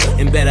wholesale,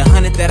 and bet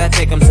 100 that I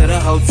take them to the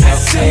hotel.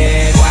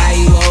 Said, why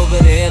you over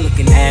there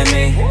looking at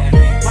me?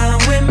 While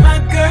I'm with my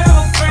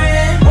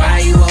girlfriend. Why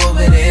you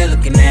over there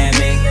looking at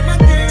me?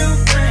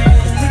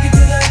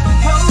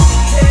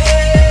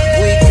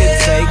 We could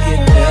take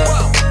it there.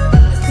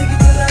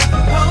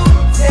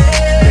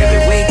 Baby,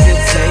 we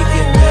could take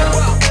it there.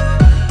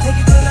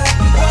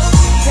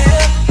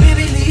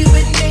 Baby, leave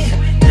with me.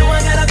 Know I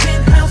got a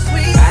penthouse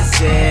suite. I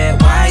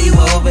said, why you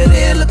over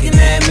there looking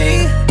at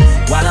me?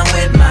 While I'm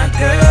with my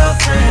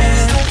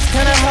girlfriend. It's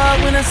kinda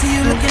hard when I see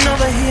you looking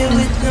over here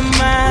with the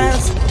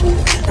eyes.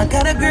 I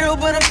got a girl,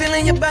 but I'm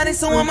feeling your body,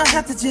 so I'ma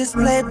have to just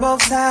play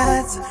both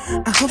sides.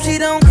 I hope she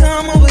don't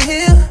come over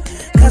here,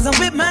 cause I'm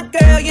with my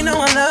girl, you know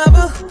I love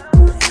her.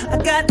 I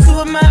got two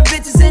of my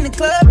bitches in the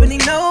club, and they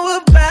know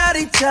about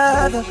each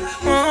other.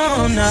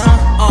 Oh no.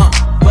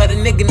 But a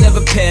nigga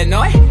never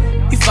paranoid.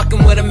 You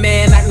fucking with a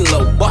man like a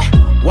little boy.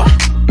 What?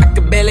 I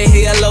can barely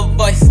hear your little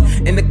voice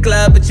in the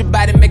club, but your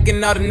body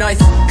making all the noise.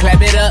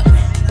 Clap it up,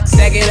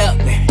 stack it up,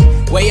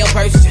 weigh your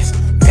purse, just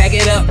pack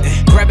it up.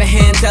 Grab a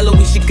hand, tell her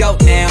we should go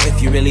now.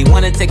 If you really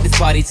wanna take this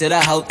party to the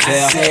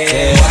hotel. I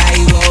said, why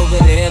you over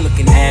there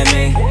looking at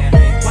me?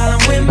 While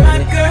I'm with my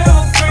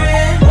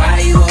girlfriend. Why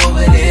you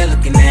over there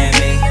looking at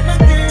me?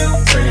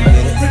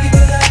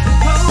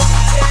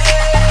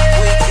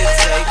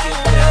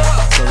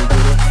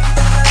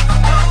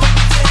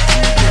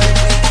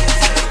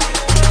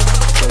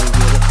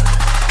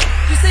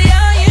 You say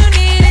all you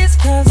need is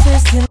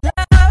consistent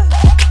love.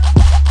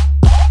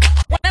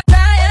 When I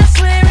try, I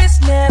swear it's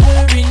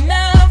never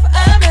enough.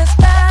 I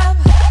messed up.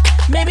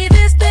 Maybe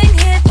this thing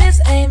here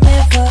just ain't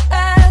meant for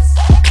us.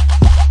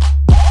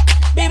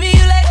 Baby,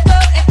 you let go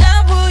and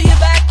I'll pull you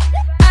back.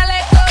 I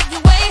let go, you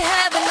ain't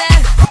having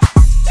that.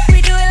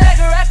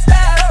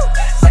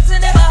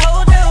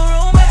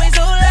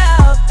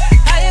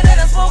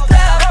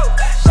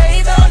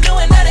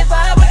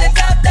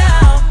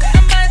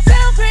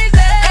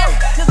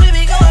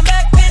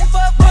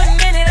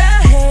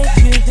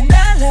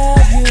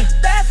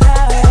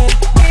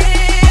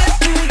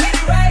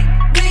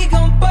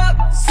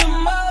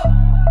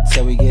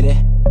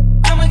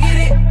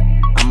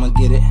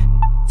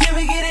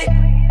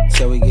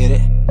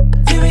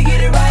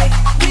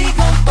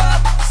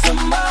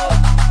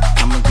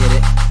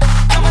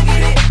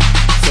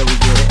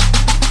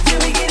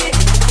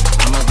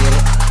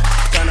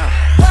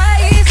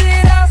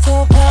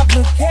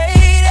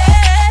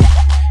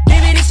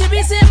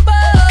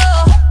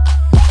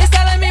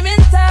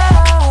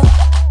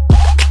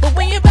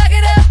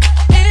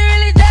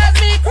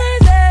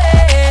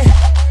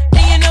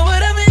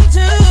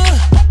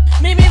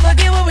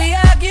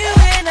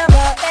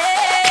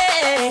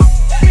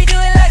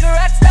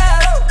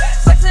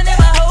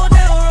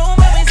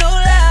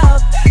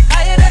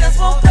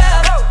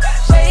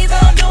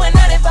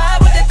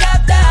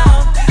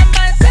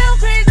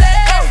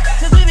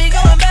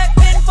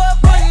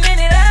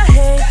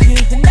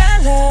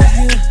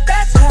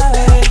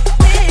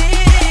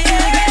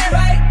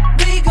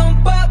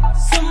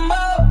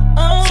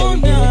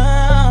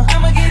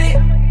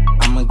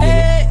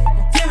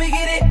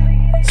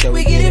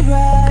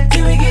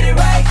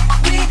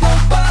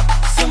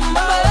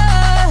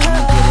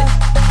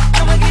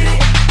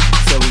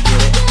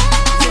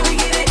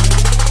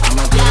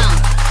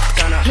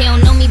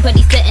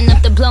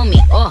 blow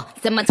me. Oh,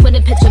 send my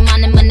Twitter picture,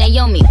 mine and my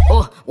Naomi.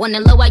 Oh, wanna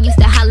low, I used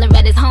to holler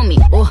at his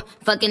homie. Oh,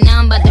 fucking now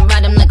I'm about to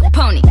ride him like a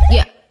pony.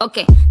 Yeah.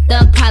 Okay,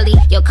 Thug Polly,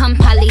 yo come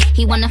Polly.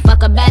 He wanna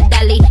fuck a bad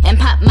dolly and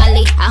pop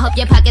Molly. I hope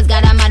your pockets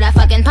got a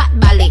motherfucking pot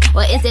belly.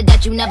 Or is it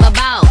that you never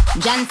bow?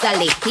 John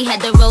Sally, he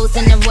had the rose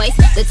in the voice,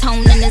 the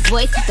tone in his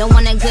voice. Don't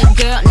want a good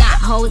girl, not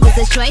hoes, it's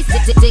his choice.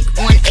 Dick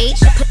on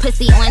H,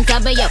 pussy on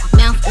W,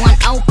 mouth on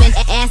open,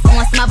 ass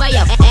on smother,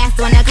 yo, ass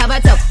on the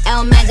cover toe.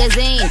 L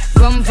magazine,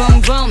 vroom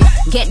vroom vroom,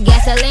 get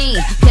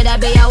gasoline. Could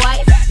I be your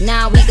wife?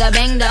 Nah, we got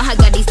bang though. I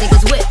got these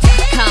niggas whipped.